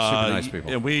 Yeah, super nice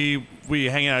people. And we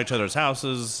hang out at each other's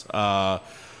houses. I've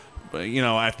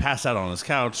passed out on his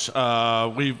couch.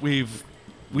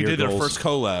 We did their first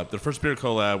collab. The first beer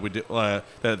collab we did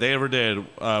that they ever did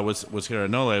was here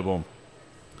at No Label.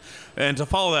 And to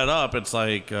follow that up, it's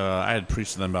like I had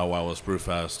preached to them about Wild West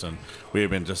Brewfest, and we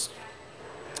have been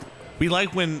we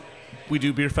like when we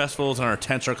do beer festivals and our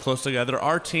tents are close together.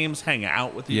 Our teams hang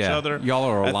out with each other. Y'all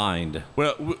are aligned.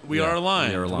 Well, we are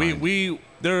aligned. You're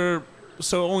aligned.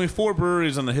 So only 4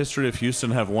 breweries in the history of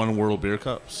Houston have won World Beer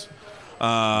Cups.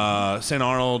 St.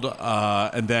 Arnold,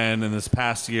 and then in this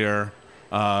past year,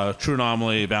 True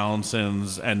Anomaly,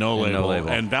 Vallenson's, and No Label.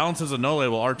 And Vallenson's and No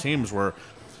Label, our teams were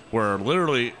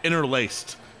literally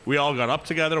interlaced. We all got up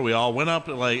together. We all went up.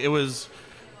 It was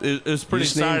pretty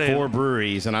exciting. Named 4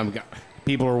 breweries, and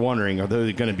people are wondering, are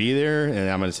they going to be there? And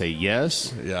I'm going to say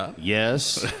yes. Yeah.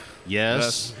 Yes.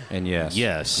 Yes. And yes.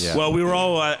 Yes. Yeah. Well, we were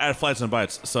all at Flights and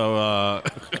Bites, so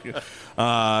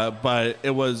but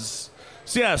it was.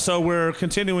 So we're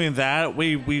continuing that.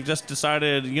 We've just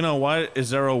decided, you know what? Is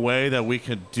there a way that we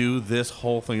could do this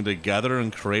whole thing together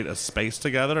and create a space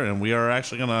together? And we are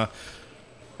actually gonna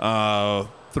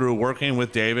through working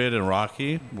with David and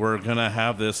Rocky, we're going to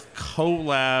have this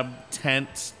collab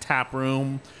tent tap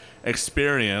room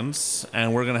experience,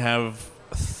 and we're going to have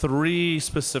 3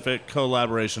 specific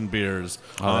collaboration beers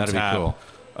on tap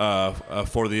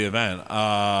for the event.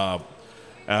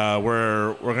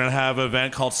 We're going to have an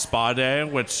event called Spa Day,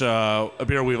 which a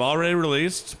beer we've already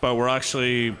released, but we're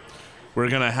going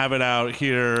to have it out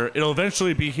here. It'll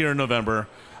eventually be here in November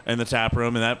in the tap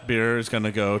room, and that beer is going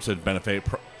to go to benefit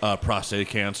prostate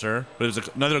cancer. But there's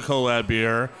another collab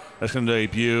beer that's going to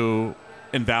debut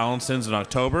in Valentin's in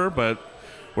October, but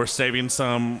we're saving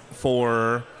some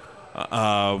for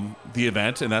the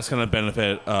event, and that's going to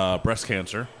benefit breast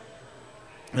cancer.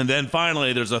 And then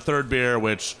finally, there's a third beer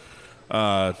which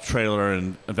Trailer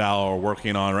and Val are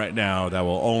working on right now that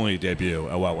will only debut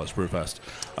at Wild West Brewfest.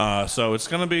 So it's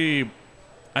going to be,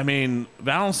 I mean,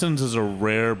 Valentin's is a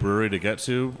rare brewery to get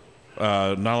to.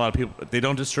 Not a lot of people, they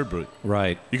don't distribute.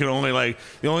 Right. You can only,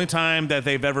 the only time that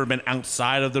they've ever been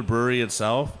outside of the brewery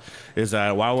itself is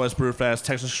at Wild West Brewfest,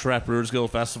 Texas Craft Brewers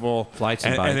Guild Festival. Flights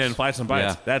and Bites. And then Flights and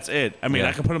Bites. Yeah. That's it. I mean,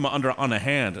 I can put them on a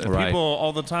hand. And people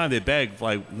all the time, they beg,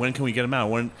 when can we get them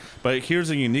out? But here's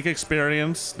a unique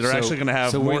experience. They're actually going to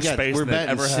have more space than they've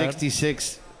ever had.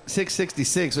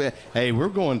 666. Hey, we're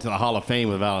going to the Hall of Fame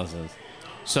with Valentin's.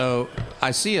 So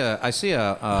I see a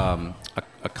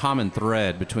common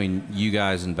thread between you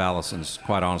guys and Valentin's,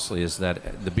 quite honestly, is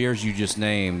that the beers you just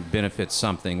named benefit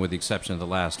something, with the exception of the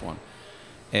last one.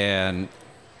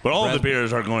 But all of the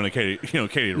beers are going to Katie. No.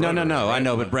 Right? I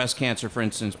know, but breast cancer, for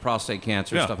instance, prostate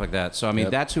cancer, stuff like that. So, I mean,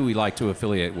 that's who we like to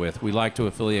affiliate with. We like to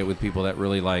affiliate with people that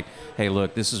really like, hey,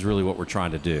 look, this is really what we're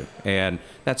trying to do. And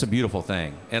that's a beautiful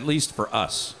thing, at least for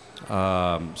us.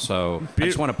 So I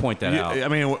just want to point that out. I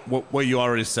mean, what you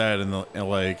already said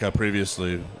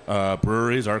previously,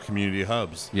 breweries are community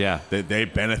hubs. Yeah, they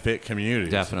benefit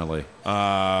communities definitely.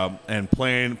 And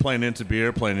playing into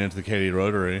beer, playing into the Katy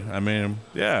Rotary. I mean,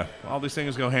 all these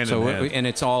things go hand in hand. And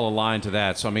it's all aligned to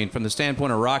that. So I mean, from the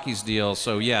standpoint of Rocky's deal,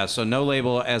 so No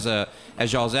Label as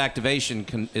y'all's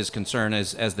activation is concerned,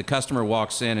 as the customer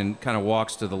walks in and kind of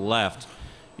walks to the left,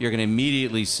 you're going to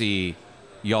immediately see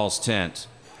y'all's tent.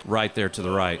 Right there to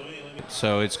the right.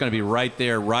 So it's going to be right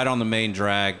there, right on the main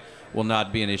drag. Will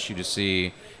not be an issue to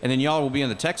see. And then y'all will be in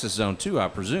the Texas zone too, I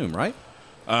presume, right?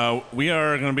 We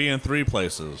are going to be in 3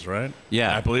 places, right?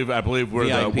 Yeah. I believe we're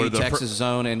VIP, the Texas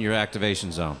zone and your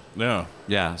activation zone. Yeah.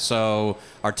 Yeah. So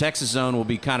our Texas zone will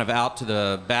be kind of out to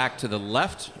the back to the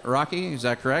left, Rocky. Is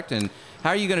that correct? And how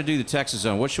are you going to do the Texas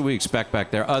zone? What should we expect back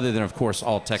there, other than, of course,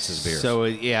 all Texas beers? So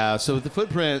the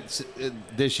footprint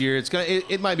this year,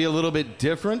 it might be a little bit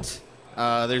different.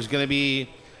 There's going to be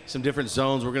some different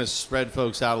zones. We're going to spread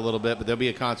folks out a little bit, but there'll be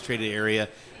a concentrated area.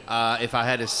 If I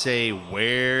had to say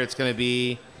where it's going to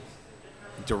be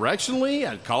directionally,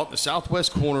 I'd call it the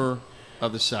southwest corner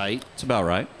of the site. It's about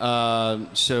right.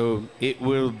 So it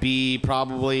will be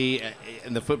probably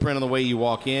in the footprint on the way you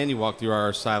walk in. You walk through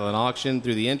our silent auction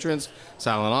through the entrance,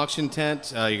 silent auction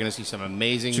tent. You're going to see some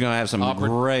amazing. You're going to have some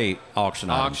great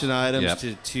auction items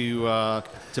to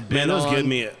bid Man, those on. get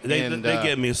me. They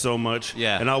get me so much.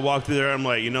 Yeah. And I'll walk through there. I'm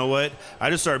like, you know what? I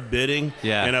just start bidding.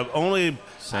 Yeah. And I've only.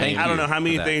 I don't know how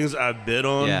many things I've bid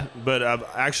on, but I've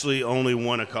actually only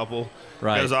won a couple.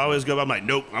 Right. Because I always go, I'm like,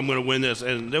 nope, I'm going to win this.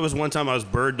 And there was one time I was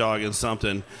bird dogging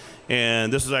something,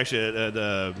 and this was actually at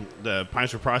the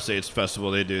Pints for Prostates Festival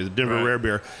they do, the Denver Rare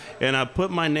Beer. And I put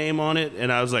my name on it,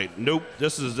 and I was like, nope,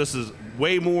 this is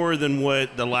way more than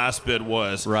what the last bid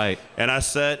was. Right. And I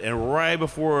set, and right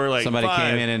before somebody 5,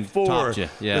 came in and 4, topped you.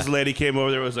 Yeah. This lady came over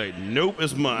there and was like, nope,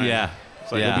 it's mine. Yeah.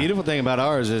 The beautiful thing about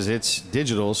ours is it's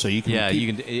digital, so you can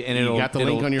you got the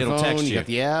link on your phone, you got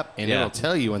the app, and it'll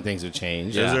tell you when things have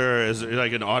changed. Is there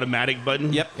like an automatic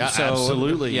button? Yep.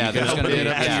 Absolutely. Yeah, there's going to be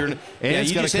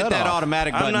you just hit that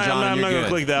automatic button, John. I'm not going to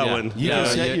click that one. You can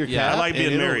set your cap. I like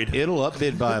being married. It'll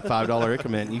upbid by a $5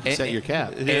 increment. You can set your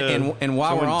cap. And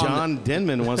while we're on, John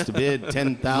Denman wants to bid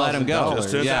 $10,000. Let him go.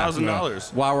 Just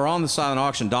 $10,000. While we're on the silent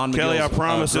auction, Don McGill. Kelly, I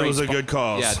promise it was a good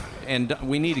cause. Yeah. And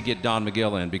we need to get Don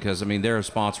McGill in because, I mean, they're a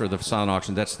sponsor of the silent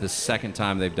auction. That's the second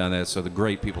time they've done that, so they're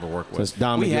great people to work with. So it's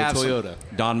Don McGill Toyota.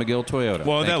 Don McGill Toyota.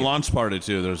 Well, that launch party,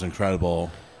 too, there's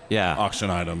incredible auction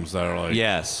items that are like...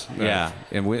 Yes,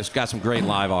 and it's got some great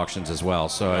live auctions as well,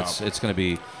 so it's going to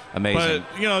be amazing.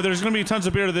 But, there's going to be tons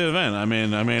of beer to the event. I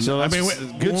mean,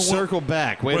 good circle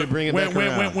back. Way to bring it back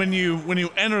around. When you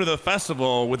enter the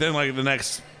festival within, the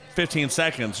next 15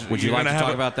 seconds. Would you like to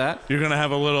talk about that? You're going to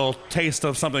have a little taste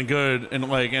of something good, and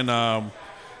right part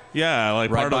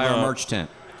by of our merch tent.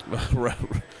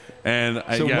 And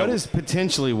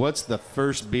what's the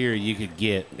first beer you could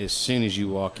get as soon as you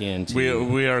walk in?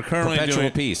 We are currently Perpetual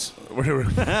doing Peace.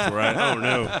 Right? Oh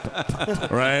no!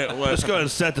 Right? Let's go ahead and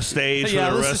set the stage for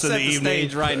the rest of the evening.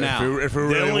 Stage right now. If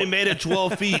They only made it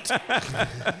 12 feet.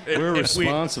 We're a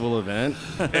responsible event.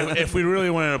 If we really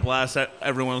wanted to blast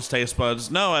everyone's taste buds,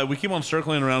 no, we keep on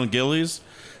circling around Gillies.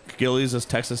 Gillies is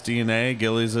Texas DNA.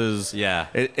 Gillies is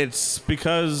It's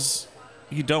because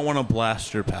you don't want to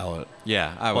blast your palate.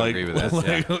 Yeah, I would agree with that.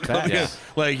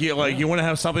 You want to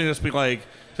have something that's be like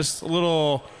just a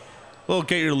little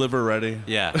get your liver ready.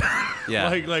 Yeah, yeah.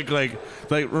 Here's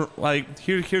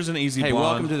an easy. Hey, blonde.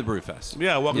 welcome to the Brewfest.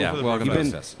 Yeah, welcome to the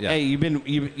Brewfest. Hey,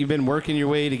 you've been working your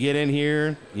way to get in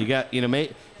here. You got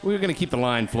we're going to keep the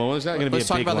line flowing. It's not going to be a big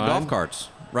line. Let's talk about the golf carts,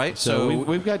 right? So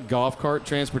we've got golf cart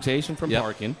transportation from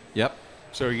parking. Yep.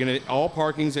 So you're going to all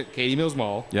parking's at Katy Mills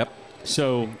Mall. Yep.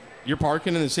 So you're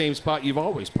parking in the same spot you've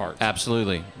always parked.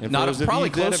 Absolutely. And Not for those probably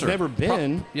of you that closer. have never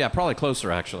been. Probably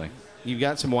closer actually. You've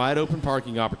got some wide open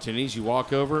parking opportunities. You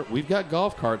walk over. We've got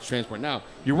golf carts transport. Now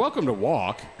you're welcome to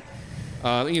walk.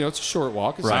 It's a short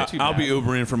walk. It's not too bad. I'll be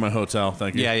Ubering from my hotel.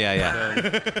 Thank you. Yeah.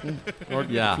 Or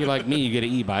if you're like me, you get an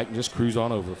e-bike and just cruise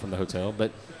on over from the hotel.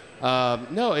 But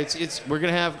no, we're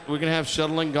gonna have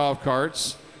shuttling golf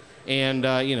carts, and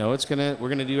we're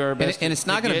gonna do our best. And it's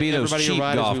not going to be those cheap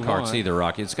golf carts either,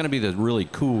 Rocky. It's going to be the really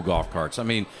cool golf carts. I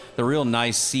mean, the real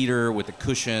nice cedar with the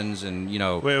cushions and Wait.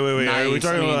 Nice. Are we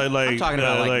talking about I'm talking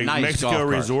about nice Mexico golf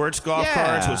Resorts golf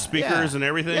carts with speakers and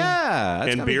everything? Yeah.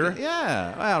 And beer?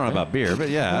 Yeah. I don't know about beer, but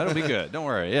yeah, it'll be good. Don't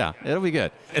worry. Yeah, it'll be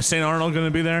good. Is St. Arnold going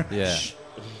to be there? Yeah.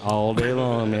 All day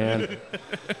long, man.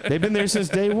 They've been there since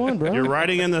day one, bro. You're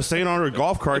riding in the St. Arnold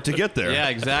golf cart to get there. Yeah,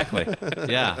 exactly.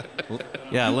 Yeah.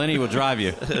 Lenny will drive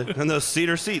you. In those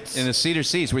cedar seats. In the cedar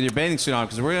seats with your bathing suit on,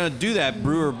 because we're going to do that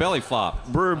Brewer belly flop.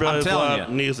 Brewer belly flop I'm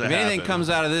telling you. needs to If anything happen. comes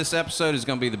out of this episode, it's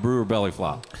going to be the Brewer belly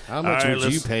flop. How much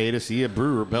would you pay to see a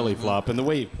Brewer belly flop in the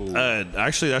wave pool?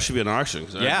 Actually, that should be an auction.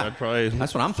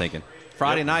 That's what I'm thinking.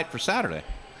 Friday night for Saturday.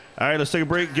 All right, let's take a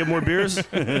break, get more beers.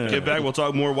 Get back, we'll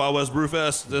talk more Wild West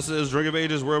Brewfest. This is Drink of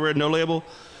Ages, World Red, No Label.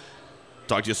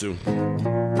 Talk to you soon.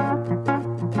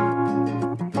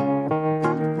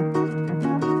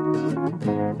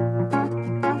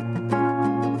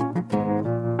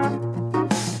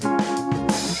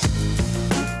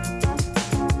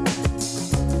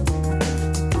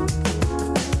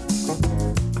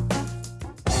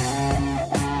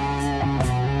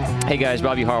 Hey guys,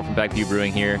 Bobby Harl from Backview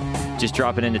Brewing here. Just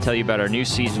dropping in to tell you about our new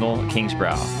seasonal King's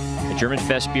Brow. A German's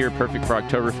best beer, perfect for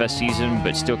Oktoberfest season,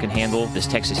 but still can handle this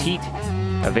Texas heat.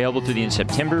 Available through the end of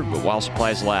September, but while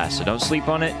supplies last. So don't sleep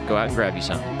on it. Go out and grab you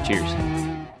some. Cheers.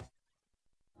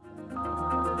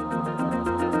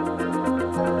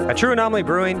 At True Anomaly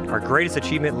Brewing, our greatest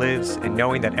achievement lives in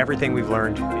knowing that everything we've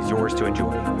learned is yours to enjoy.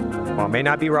 While it may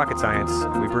not be rocket science,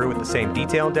 we brew with the same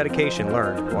detail and dedication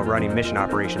learned while running mission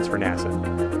operations for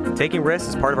NASA. Taking risks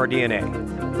is part of our DNA.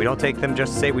 We don't take them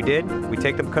just to say we did, we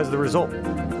take them because of the result.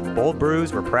 Bold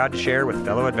brews we're proud to share with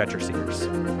fellow adventure seekers.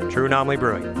 True Anomaly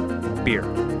Brewing. Beer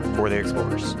for the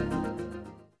explorers.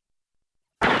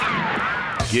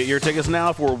 Get your tickets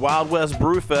now for Wild West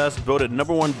Brewfest, voted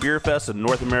 #1 beer fest in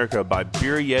North America by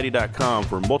BeerYeti.com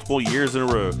for multiple years in a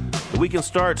row. The weekend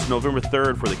starts November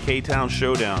 3rd for the K-Town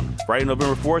Showdown. Friday,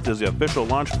 November 4th is the official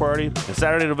launch party, and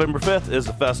Saturday, November 5th is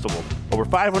the festival. Over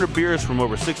 500 beers from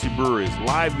over 60 breweries,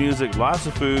 live music, lots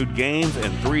of food, games,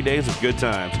 and 3 days of good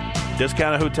times.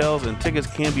 Discounted hotels and tickets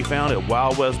can be found at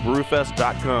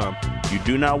wildwestbrewfest.com. You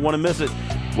do not want to miss it.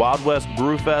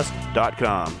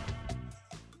 wildwestbrewfest.com.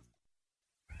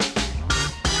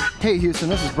 Hey Houston,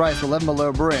 this is Bryce with 11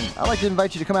 Below Brewing. I'd like to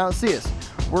invite you to come out and see us.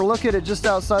 We're located just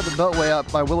outside the Beltway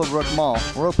up by Willowbrook Mall.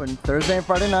 We're open Thursday and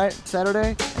Friday night,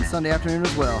 Saturday, and Sunday afternoon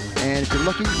as well. And if you're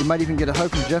lucky, you might even get a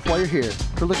hug from Jeff while you're here.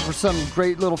 If you're looking for some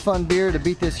great little fun beer to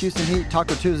beat this Houston heat,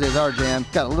 Taco Tuesday is our jam.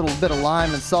 Got a little bit of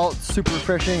lime and salt, super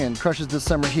refreshing, and crushes this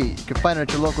summer heat. You can find it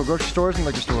at your local grocery stores and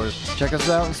liquor stores. Check us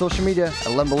out on social media at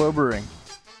 11 Below Brewing.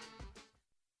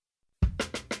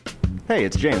 Hey,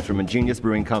 it's James from Ingenious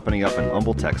Brewing Company up in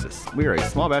Humble, Texas. We are a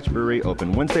small batch brewery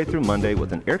open Wednesday through Monday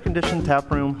with an air-conditioned tap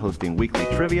room, hosting weekly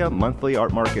trivia, monthly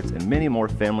art markets, and many more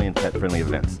family and pet-friendly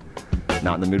events.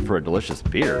 Not in the mood for a delicious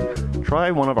beer?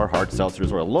 Try one of our hard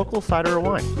seltzers or a local cider or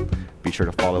wine. Be sure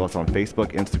to follow us on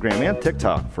Facebook, Instagram, and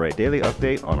TikTok for a daily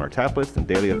update on our tap list and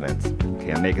daily events.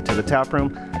 Can't make it to the tap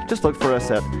room? Just look for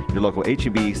us at your local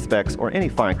H-E-B, Specs, or any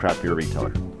fine craft beer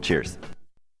retailer. Cheers.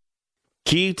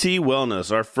 Key T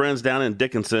Wellness, our friends down in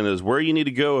Dickinson, is where you need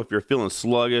to go if you're feeling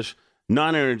sluggish,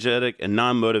 non-energetic, and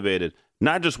non-motivated,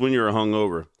 not just when you're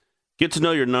hungover. Get to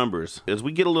know your numbers. As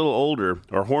we get a little older,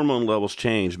 our hormone levels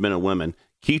change, men and women.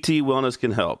 KT Wellness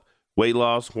can help. Weight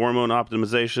loss, hormone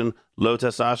optimization, low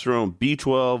testosterone,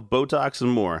 B12, Botox,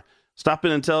 and more. Stop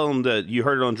in and tell them that you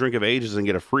heard it on Drink of Ages and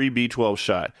get a free B12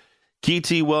 shot.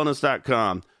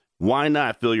 KTWellness.com. Why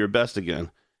not feel your best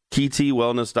again?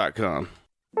 KTWellness.com.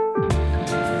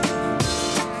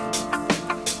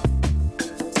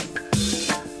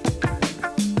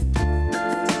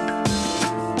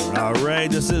 All right,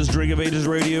 this is Drink of Ages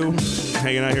Radio,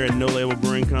 hanging out here at No Label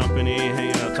Brewing Company,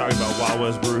 hanging out talking about Wild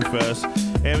West Brew Fest.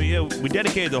 And we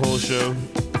dedicated the whole show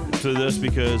to this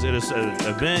because it is an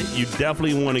event you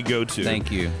definitely want to go to.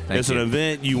 Thank you. It's an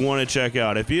event you want to check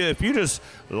out. If you just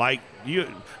like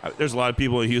there's a lot of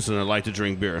people in Houston that like to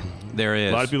drink beer. There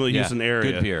is a lot of people in the Houston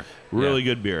area. Good beer. Really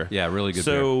good beer. Yeah, really good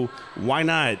beer. So why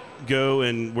not go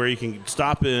and where you can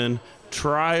stop in,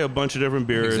 try a bunch of different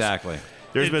beers. Exactly.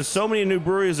 There's been so many new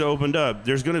breweries that opened up.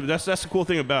 That's the cool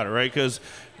thing about it, right? Because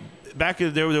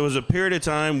there was a period of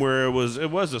time where it was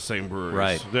the same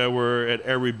breweries that were at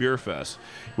every beer fest.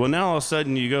 Well, now all of a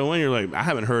sudden you go in, you're like, I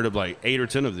haven't heard of like 8 or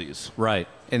 10 of these. Right.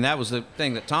 And that was the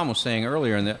thing that Tom was saying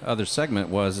earlier in the other segment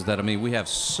was that, I mean, we have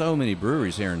so many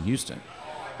breweries here in Houston.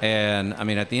 And, I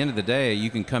mean, at the end of the day, you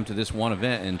can come to this one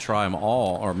event and try them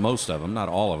all, or most of them, not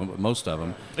all of them, but most of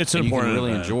them. It's an important you can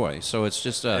really event. enjoy. So it's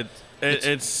just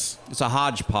it's a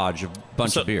hodgepodge of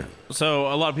bunch of beer.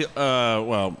 So a lot of people,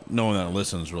 well, no one that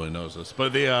listens really knows this,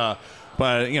 but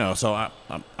so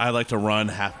I like to run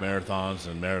half marathons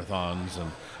and marathons,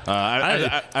 and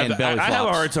I have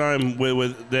a hard time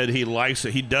with that. He likes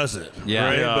it. He does it. Yeah.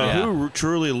 Right? Yeah. But who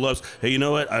truly loves? Hey, you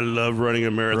know what? I love running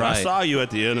a marathon. Right. I saw you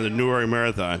at the end of the Newark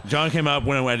Marathon. John came up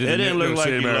when I did the New York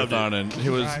City Marathon, and he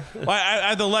was. Well, I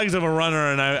have the legs of a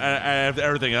runner, and I have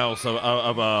everything else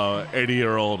of a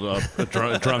 80-year-old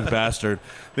drunk bastard.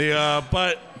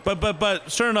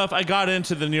 But sure enough, I got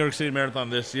into the New York City Marathon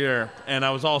this year, and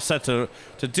I was all set to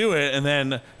do it. And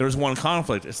then there was one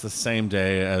conflict. It's the same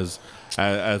day as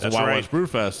Wild West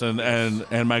Brewfest,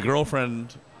 and my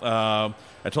girlfriend. I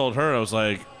told her I was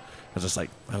like,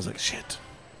 shit.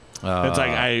 It's like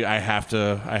I have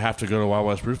to go to Wild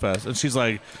West Brewfest, and she's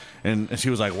like. And she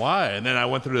was like, why? And then I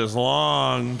went through this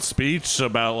long speech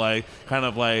about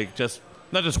just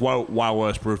not just what Wild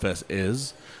West Brewfest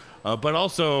is, but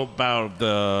also about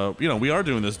we are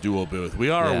doing this dual booth.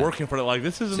 We are working for it. Like,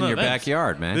 this is in your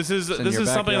backyard, man. This is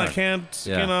something I can't,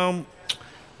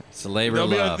 It's a labor of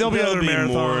love. There'll be other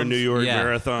marathons. More New York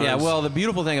marathons. Yeah, well, the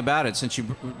beautiful thing about it, since you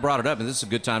brought it up, and this is a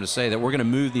good time to say that we're going to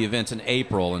move the events in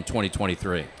April in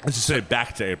 2023. Let's just say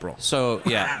back to April. So,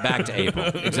 yeah, back to April.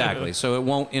 Exactly. So it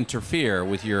won't interfere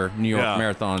with your New York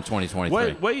Marathon in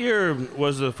 2023. What year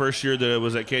was the first year that it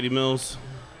was at Katie Mills?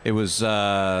 It was,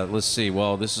 let's see,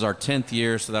 well, this is our 10th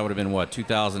year, so that would have been,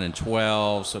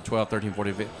 2012, so 12, 13,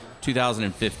 14, 15,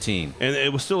 2015. And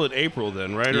it was still in April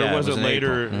then, right? Yeah, or was it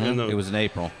later? It was in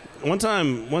April. One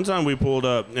time we pulled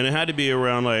up, and it had to be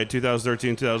around like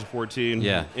 2013, 2014.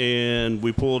 Yeah. And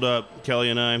we pulled up, Kelly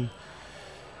and I,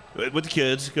 with the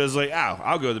kids, because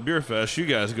I'll go to the beer fest. You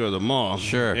guys go to the mall.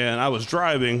 Sure. And I was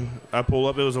driving. I pull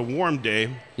up. It was a warm day.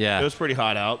 Yeah. It was pretty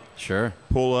hot out. Sure.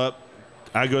 Pull up.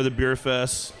 I go to the beer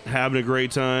fest, having a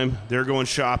great time. They're going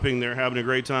shopping. They're having a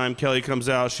great time. Kelly comes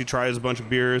out. She tries a bunch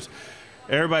of beers.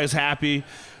 Everybody's happy.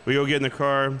 We go get in the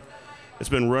car. It's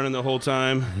been running the whole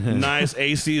time. Nice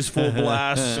AC's full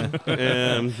blast.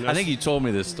 And I think you told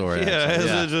me this story.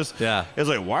 Yeah, it's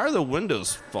like, why are the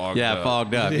windows fogged up? Yeah,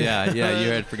 fogged up. Yeah, you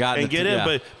had forgotten. And get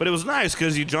in, but it was nice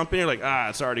because you jump in, you're like,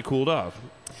 it's already cooled off.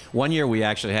 One year we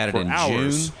actually had it in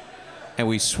June, and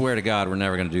we swear to God we're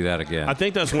never going to do that again. I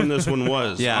think that's when this one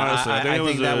was. Yeah, honestly. I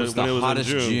think that was the hottest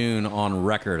June on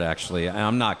record, actually.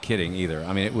 I'm not kidding either.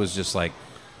 I mean, it was just like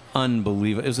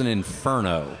unbelievable. It was an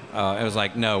inferno. It was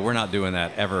like, no, we're not doing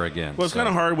that ever again. Well, it's kind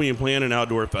of hard when you plan an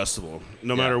outdoor festival,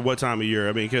 no matter what time of year.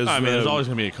 I mean, because there's always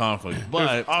going to be a conflict.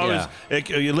 But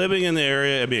you're living in the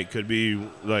area. I mean, it could be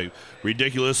like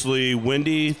ridiculously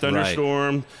windy,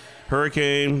 thunderstorm,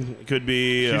 hurricane. It could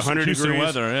be 100 Houston degrees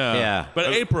weather. Yeah. But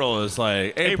April is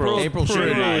like April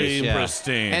should be nice,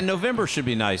 pristine, and November should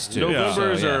be nice too.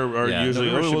 Novembers are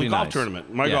usually golf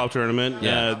tournament. My golf tournament.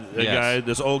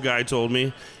 This old guy told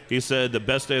me. He said the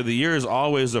best day of the year is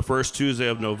always the first Tuesday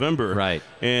of November. Right.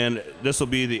 And this will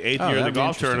be the 8th year of the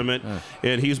golf tournament.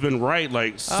 And he's been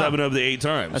right 7 of the 8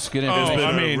 times. That's good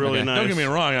information. Really nice. Don't get me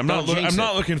wrong. I'm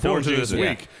not looking forward to this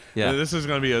week. Yeah. This is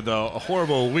going to be a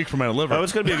horrible week for my liver. Oh,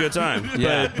 it's going to be a good time.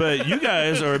 But you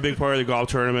guys are a big part of the golf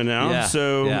tournament now. Yeah.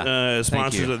 So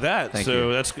sponsors of that. Thank so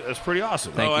you. that's pretty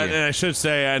awesome. Thank you. And I should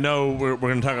say, I know we're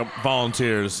going to talk about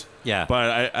volunteers. Yeah.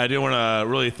 But I do want to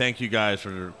really thank you guys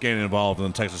for getting involved in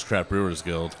the Texas Craft Brewers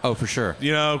Guild. Oh, for sure.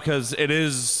 You know, because it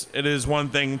is one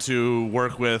thing to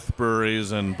work with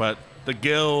breweries, but the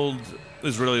guild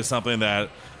is really something that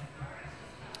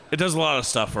it does a lot of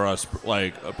stuff for us,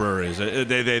 like breweries.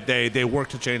 They work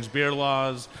to change beer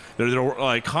laws. They're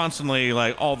like constantly,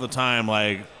 like all the time,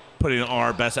 like putting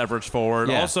our best efforts forward.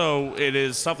 Yeah. Also, it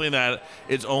is something that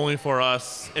it's only for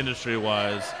us industry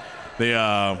wise.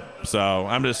 So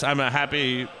I'm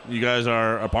happy you guys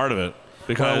are a part of it.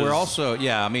 Because we're also,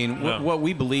 what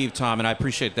we believe, Tom, and I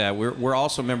appreciate that, we're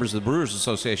also members of the Brewers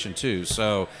Association, too.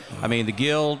 So, I mean, the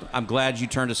Guild, I'm glad you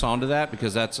turned us on to that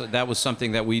because that was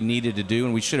something that we needed to do,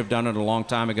 and we should have done it a long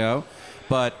time ago.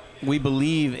 But we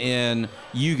believe in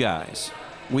you guys.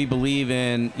 We believe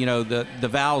in, the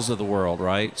Vals of the world,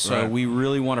 right? So we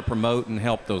really want to promote and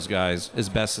help those guys as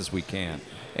best as we can.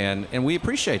 And we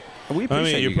appreciate you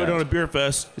put on a beer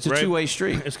fest. It's a two-way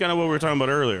street. It's kind of what we were talking about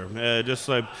earlier. Just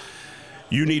like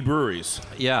you need breweries,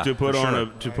 to put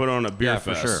on a beer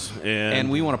fest, for sure.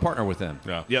 And we want to partner with them.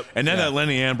 Yeah. Yep. And now that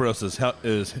Lenny Ambrose is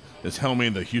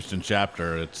helming the Houston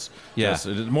chapter, it's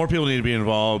more people need to be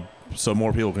involved, so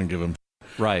more people can give him.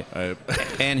 Right.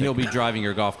 And he'll be driving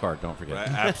your golf cart. Don't forget.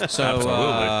 Absolutely.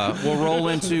 We'll roll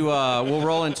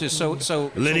into.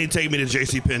 So Lenny, take me to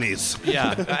JCPenney's.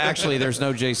 Yeah. Actually, there's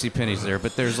no JCPenney's there,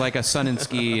 but there's like a Sun and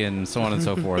Ski and so on and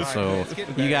so forth. So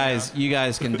you guys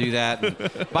can do that.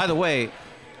 And by the way,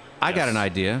 I got an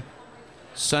idea.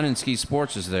 Sun and Ski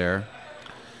Sports is there.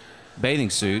 Bathing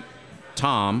suit.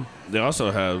 Tom. They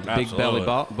also have big belly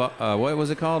ball. What was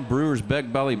it called? Brewers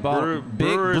Big Belly Ball.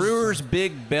 Brewers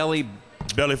Big Belly.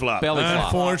 Belly flop.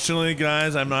 Unfortunately,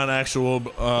 guys, I'm not actual.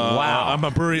 Wow. I'm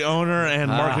a brewery owner and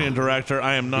marketing director.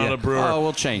 I am not a brewer. Oh,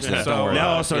 we'll change that. Don't worry. Now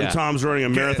all of a sudden, Tom's running a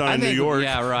marathon in New York.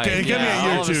 Yeah, right. Give me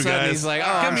a year two, guys. He's like,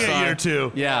 give me a year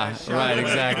two. Yeah, right.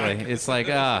 Exactly. It's like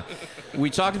we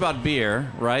talked about beer,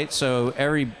 right? So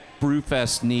every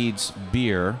brewfest needs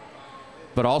beer,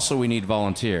 but also we need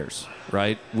volunteers.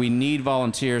 Right? We need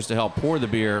volunteers to help pour the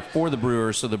beer for the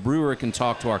brewer so the brewer can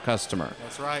talk to our customer.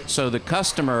 That's right. So the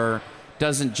customer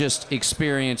doesn't just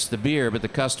experience the beer, but the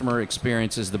customer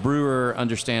experiences the brewer,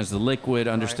 understands the liquid,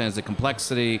 understands the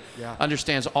complexity,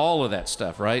 understands all of that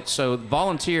stuff, right? So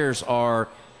volunteers are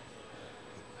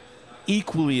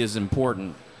equally as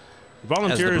important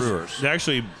Volunteers as the brewers. They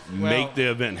actually make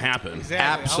the event happen.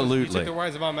 Exactly. Absolutely. You took the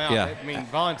words out of my mouth. Yeah. I mean,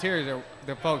 volunteers are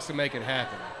the folks who make it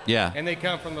happen. Yeah. And they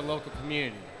come from the local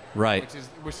community. Right.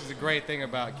 Which is a great thing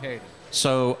about Katy.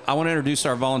 So I want to introduce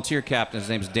our volunteer captain. His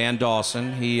name is Dan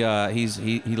Dawson. He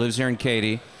lives here in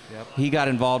Katy. Yep. He got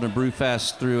involved in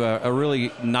Brewfest through a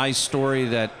really nice story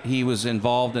that he was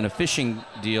involved in a fishing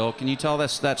deal. Can you tell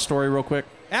us that story real quick?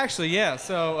 Actually, yeah.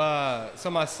 So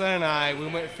my son and I, we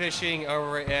went fishing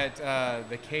over at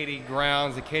the Katy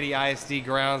grounds, the Katy ISD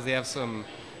grounds. They have some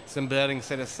buildings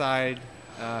set aside.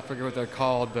 I forget what they're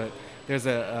called, but there's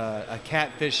a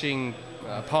catfishing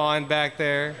pond back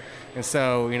there. And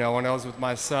so, when I was with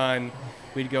my son,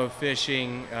 we'd go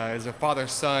fishing. As a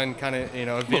father-son kind of,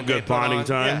 event. Good bonding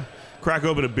time. Yeah. Crack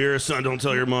open a beer, son. Don't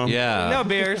tell your mom. Yeah. No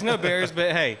beers,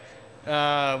 but hey,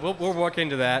 we'll work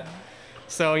into that.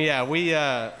 So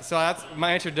yeah, so that's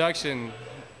my introduction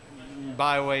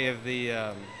by way of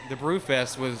the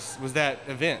Brewfest was that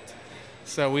event.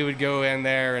 So we would go in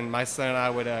there, and my son and I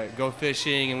would go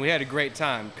fishing, and we had a great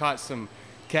time. Caught some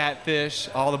catfish.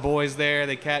 All the boys there,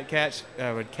 they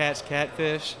would catch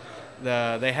catfish.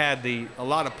 They had a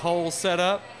lot of poles set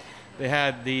up. They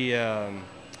had the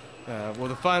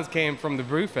funds came from the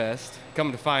Brewfest.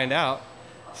 Come to find out.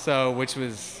 So, which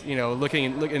was,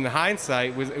 looking in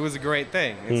hindsight, it was a great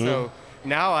thing. And so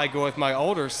now I go with my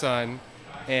older son,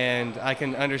 and I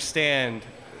can understand,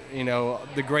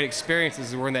 the great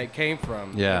experiences where that came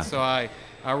from. Yeah. And so I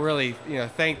really,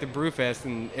 thank the Brewfest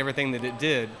and everything that it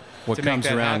did. What comes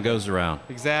around goes around.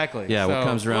 Exactly. Yeah, what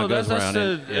comes around goes around.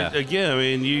 Again, I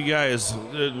mean, you guys,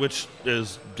 which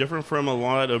is different from a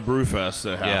lot of Brewfests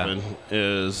that happen,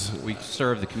 is we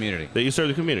serve the community. That you serve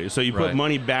the community. So you put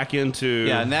money back into.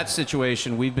 Yeah, in that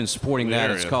situation, we've been supporting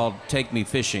that. It's called Take Me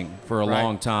Fishing for a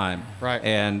long time. Right.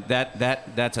 And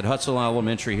that's at Hudson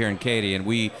Elementary here in Katy, and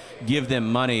we give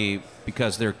them money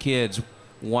because their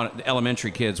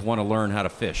elementary kids want to learn how to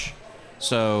fish.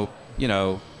 So,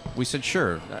 we said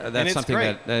sure. That's something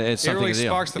great. It's something. It really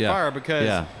sparks the fire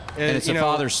because and it's a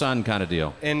father-son kind of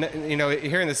deal. And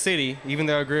here in the city, even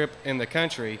though I grew up in the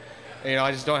country,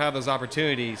 I just don't have those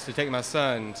opportunities to take my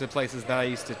son to places that I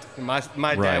used to.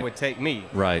 My dad would take me.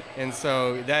 Right. And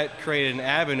so that created an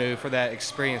avenue for that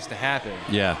experience to happen.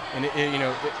 Yeah.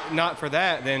 And not for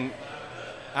that, then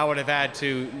I would have had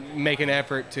to make an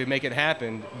effort to make it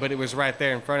happen, but it was right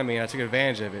there in front of me, and I took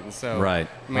advantage of it. And so, right.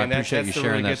 I mean, appreciate that's you the really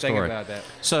sharing that good thing story. about that.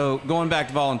 So going back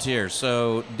to volunteers.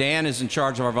 So Dan is in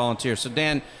charge of our volunteers. So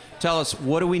Dan, tell us,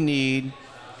 what do we need?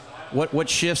 What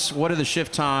shifts? What are the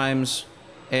shift times?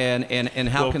 And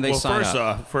how can they sign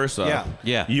up? First off,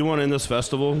 yeah. You want to end this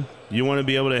festival? You want to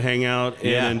be able to hang out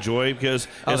and enjoy, because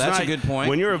that's not, a good point.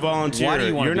 When you're a volunteer, Why do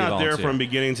you want you're to be a not there volunteer? from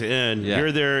beginning to end. Yeah.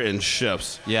 You're there in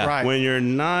shifts. Yeah. Right. When you're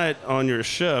not on your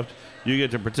shift, you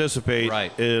get to participate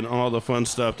in all the fun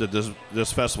stuff that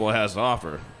this festival has to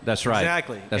offer. That's right.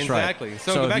 Exactly. That's exactly. right.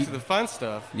 So go back to the fun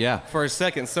stuff. Yeah. For a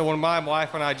second. So when my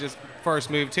wife and I just first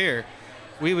moved here,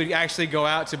 we would actually go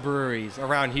out to breweries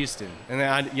around Houston, and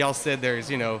then y'all said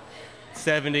there's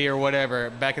 70 or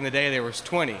whatever. Back in the day, there was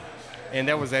 20. And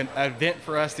that was an event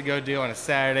for us to go do on a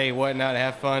Saturday, whatnot,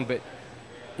 have fun. But,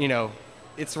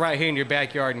 it's right here in your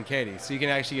backyard in Katy. So you can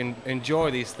actually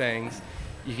enjoy these things.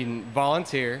 You can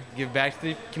volunteer, give back to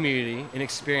the community, and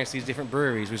experience these different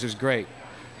breweries, which is great.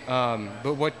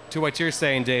 But what you're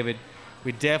saying, David,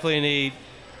 we definitely need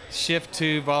shift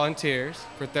 2 volunteers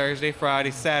for Thursday,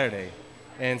 Friday, Saturday.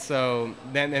 And so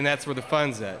and that's where the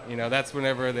fun's at. That's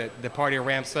whenever the party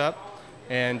ramps up.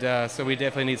 And so we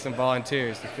definitely need some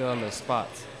volunteers to fill in those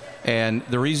spots. And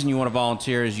the reason you want to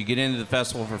volunteer is you get into the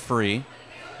festival for free.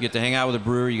 You get to hang out with a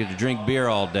brewer. You get to drink beer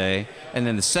all day. And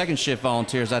then the second shift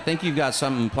volunteers, I think you've got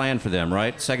something planned for them,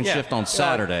 right? Second shift on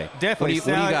Saturday. Definitely. What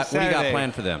do you got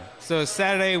planned for them? So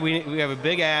Saturday we have a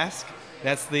big ask.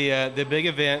 That's the big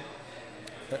event,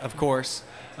 of course.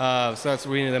 So that's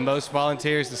where we need the most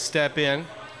volunteers to step in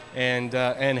and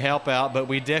help out. But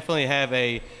we definitely have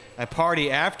a party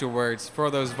afterwards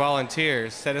for those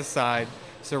volunteers set aside.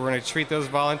 So we're going to treat those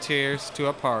volunteers to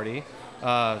a party.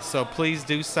 So please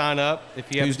do sign up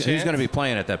if you have a chance. Who's going to be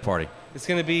playing at that party? It's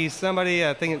going to be somebody,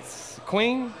 I think it's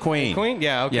Queen? Queen?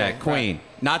 Yeah, okay. Yeah, Queen. Right.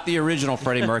 Not the original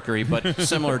Freddie Mercury, but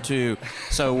similar to.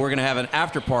 So we're going to have an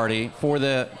after party for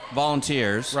the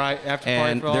volunteers. Right, after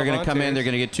party and for all they're going to come in. volunteers. They're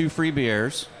going to get 2 free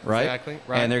beers, right? Exactly,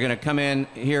 right. And they're going to come in,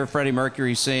 hear Freddie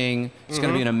Mercury sing. It's going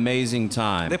to be an amazing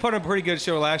time. They put on a pretty good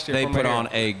show last year. They from put here. on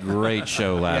a great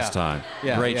show last time.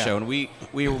 Yeah, Great yeah. show, and we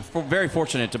were very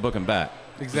fortunate to book them back.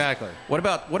 Exactly. What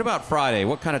about Friday?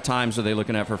 What kind of times are they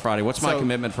looking at for Friday? What's my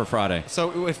commitment for Friday?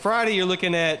 So with Friday, you're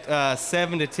looking at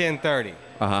 7 to 10:30.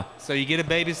 Uh-huh. So you get a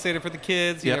babysitter for the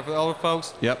kids, Yep. for the older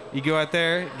folks. Yep. You go out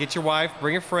there, get your wife,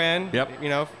 bring a friend. Yep.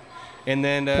 And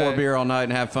then Pour beer all night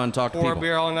and have fun, talk to pour people.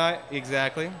 beer all night.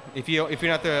 Exactly. If you're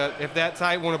not if that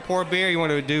type want to pour beer, you want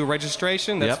to do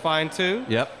registration. That's Yep. fine too.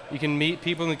 Yep. You can meet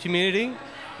people in the community,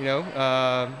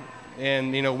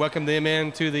 and welcome them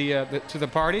in to the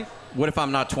party. What if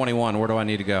I'm not 21? Where do I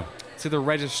need to go? To the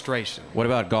registration. What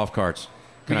about golf carts?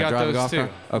 Can We I got drive a those golf too.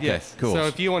 cart? Okay, Yes. cool. So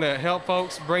if you want to help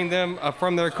folks bring them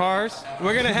from their cars,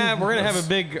 we're gonna have a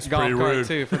big golf pretty cart rude.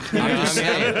 too. I'm just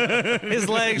saying. His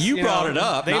legs. You brought it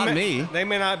up, not me. They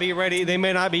may not be ready. They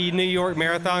may not be New York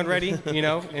Marathon ready.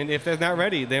 And if they're not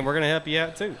ready, then we're gonna help you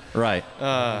out too. Right.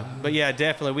 But yeah,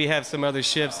 definitely, we have some other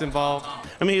shifts involved.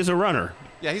 I mean, he's a runner.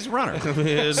 Yeah, he's a runner.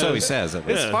 So he says. At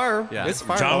least. It's fire. Yeah. It's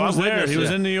fire. John was there. He was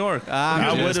Yeah. in New York.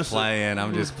 I'm I just playing.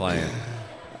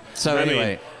 So I mean,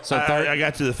 anyway, I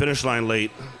got to the finish line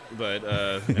late, but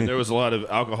and there was a lot of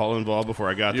alcohol involved before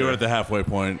I got You there. were at the halfway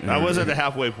point. I was at the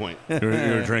halfway point. You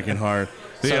were drinking hard.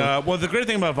 Well, the great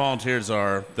thing about volunteers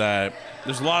are that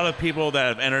there's a lot of people that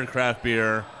have entered craft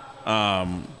beer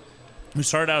who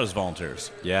started out as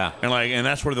volunteers. Yeah. And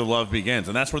that's where the love begins,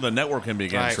 and that's where the networking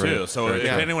begins Right. too. So if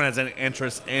Yeah. anyone has any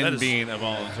interest in That is- being a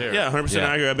volunteer, Yeah, 100%.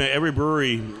 I agree. I mean, every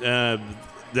brewery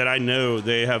that I know,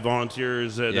 they have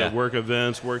volunteers that work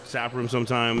events, work tap room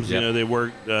sometimes. Yep. They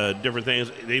work different things.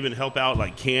 They even help out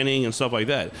like canning and stuff like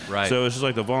that. Right. So it's just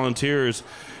like the volunteers.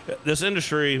 This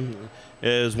industry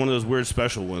is one of those weird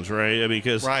special ones, right? I mean,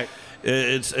 because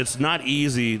it's not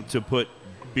easy to put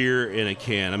beer in a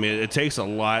can. I mean, it takes a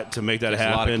lot to make that Takes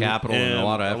happen. a lot of capital and a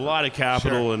lot of effort. A lot of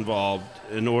capital involved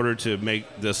in order to make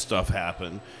this stuff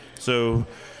happen. So,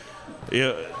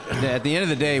 yeah. At the end of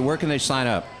the day, where can they sign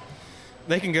up?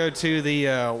 They can go to the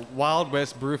Wild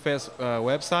West Brewfest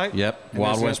website. Yep, And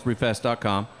there's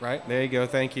wildwestbrewfest.com. Right, there you go,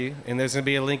 thank you. And there's going to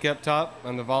be a link up top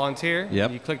on the volunteer.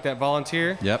 Yep. You click that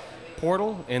volunteer Yep.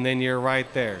 portal, and then you're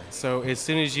right there. So as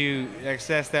soon as you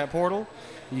access that portal,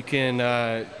 you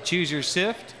can choose your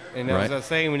shift. And as Right. I was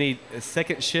saying, we need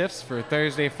second shifts for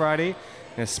Thursday, Friday,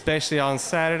 and especially on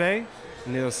Saturday.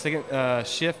 And those second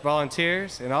shift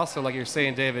volunteers, and also, like you're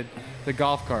saying, David, the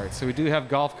golf carts. So we do have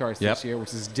golf carts this Yep. year,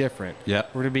 which is different.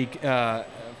 Yep. We're going to be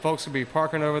folks will be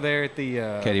parking over there at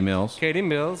the Katie Mills. Katy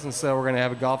Mills, and so we're going to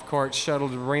have a golf cart shuttle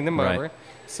to bring them Right. over.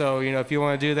 So, if you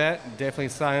want to do that, definitely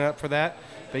sign up for that.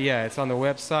 But yeah, it's on the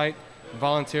website,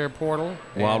 volunteer portal.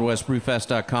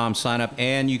 WildWestBrewFest.com. Sign up,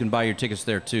 and you can buy your tickets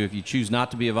there too. If you choose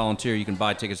not to be a volunteer, you can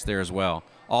buy tickets there as well.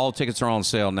 All tickets are on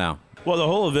sale now. Well, the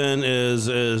whole event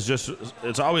is just,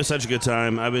 it's always such a good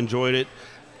time. I've enjoyed it.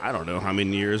 I don't know how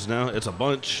many years now. It's a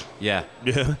bunch. Yeah.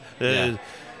 Yeah.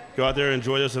 Go out there and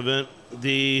enjoy this event.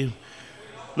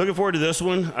 Looking forward to this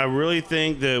one. I really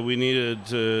think that we needed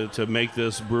to make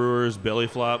this Brewers belly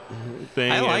flop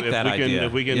thing. I like that idea.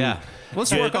 If we can,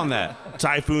 let's work on that.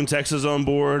 Typhoon, Texas on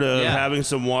board, having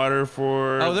some water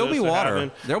for. Oh, there'll be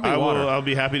water. There'll be water. I'll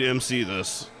be happy to MC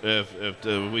this if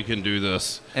we can do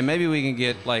this. And maybe we can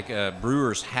get like a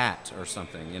brewer's hat or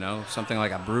something. Something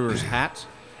like a brewer's hat.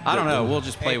 I don't know. We'll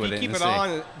just play with it. If you keep it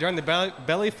on during the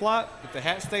belly flop, if the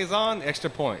hat stays on, extra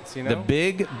points. The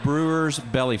big brewer's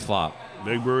belly flop.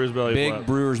 Big brewer's belly flop. Big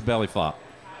brewer's belly flop.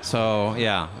 So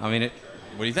yeah, I mean,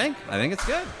 what do you think? I think it's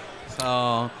good. So,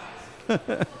 all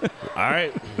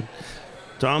right,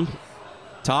 Tom.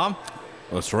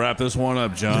 Let's wrap this one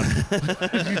up, John.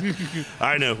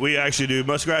 I know we actually do.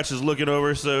 Muskratch is looking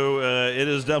over, so it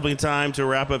is definitely time to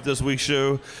wrap up this week's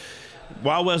show.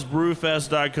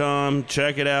 WildWestBrewFest.com.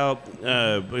 Check it out.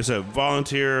 Like I said,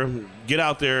 volunteer, get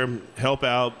out there, help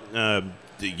out,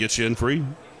 get you in free.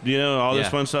 All this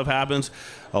fun stuff happens.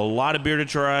 A lot of beer to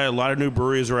try. A lot of new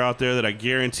breweries are out there that I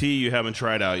guarantee you haven't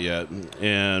tried out yet.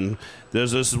 And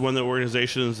this is one of the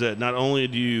organizations that not only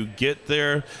do you get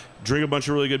there, drink a bunch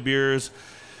of really good beers,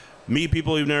 meet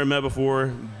people you've never met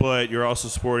before, but you're also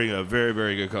supporting a very,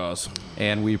 very good cause.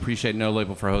 And we appreciate No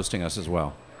Label for hosting us as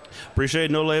well.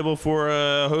 Appreciate No Label for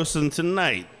hosting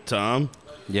tonight, Tom.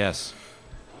 Yes.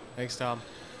 Thanks, Tom.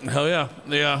 Hell yeah.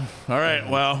 Yeah. All right.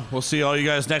 Well, we'll see all you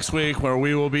guys next week where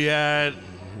we will be at.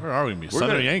 Where are we going to be?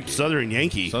 Southern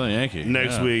Yankee.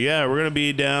 Next week. Yeah, we're going to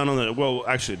be down on the, we're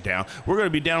going to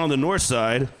be down on the north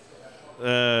side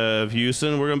of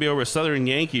Houston. We're going to be over at Southern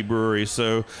Yankee Brewery.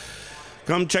 So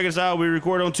come check us out. We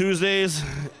record on Tuesdays.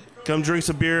 Come drink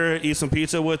some beer, eat some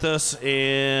pizza with us.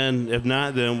 And if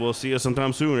not, then we'll see you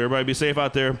sometime soon. Everybody be safe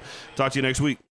out there. Talk to you next week.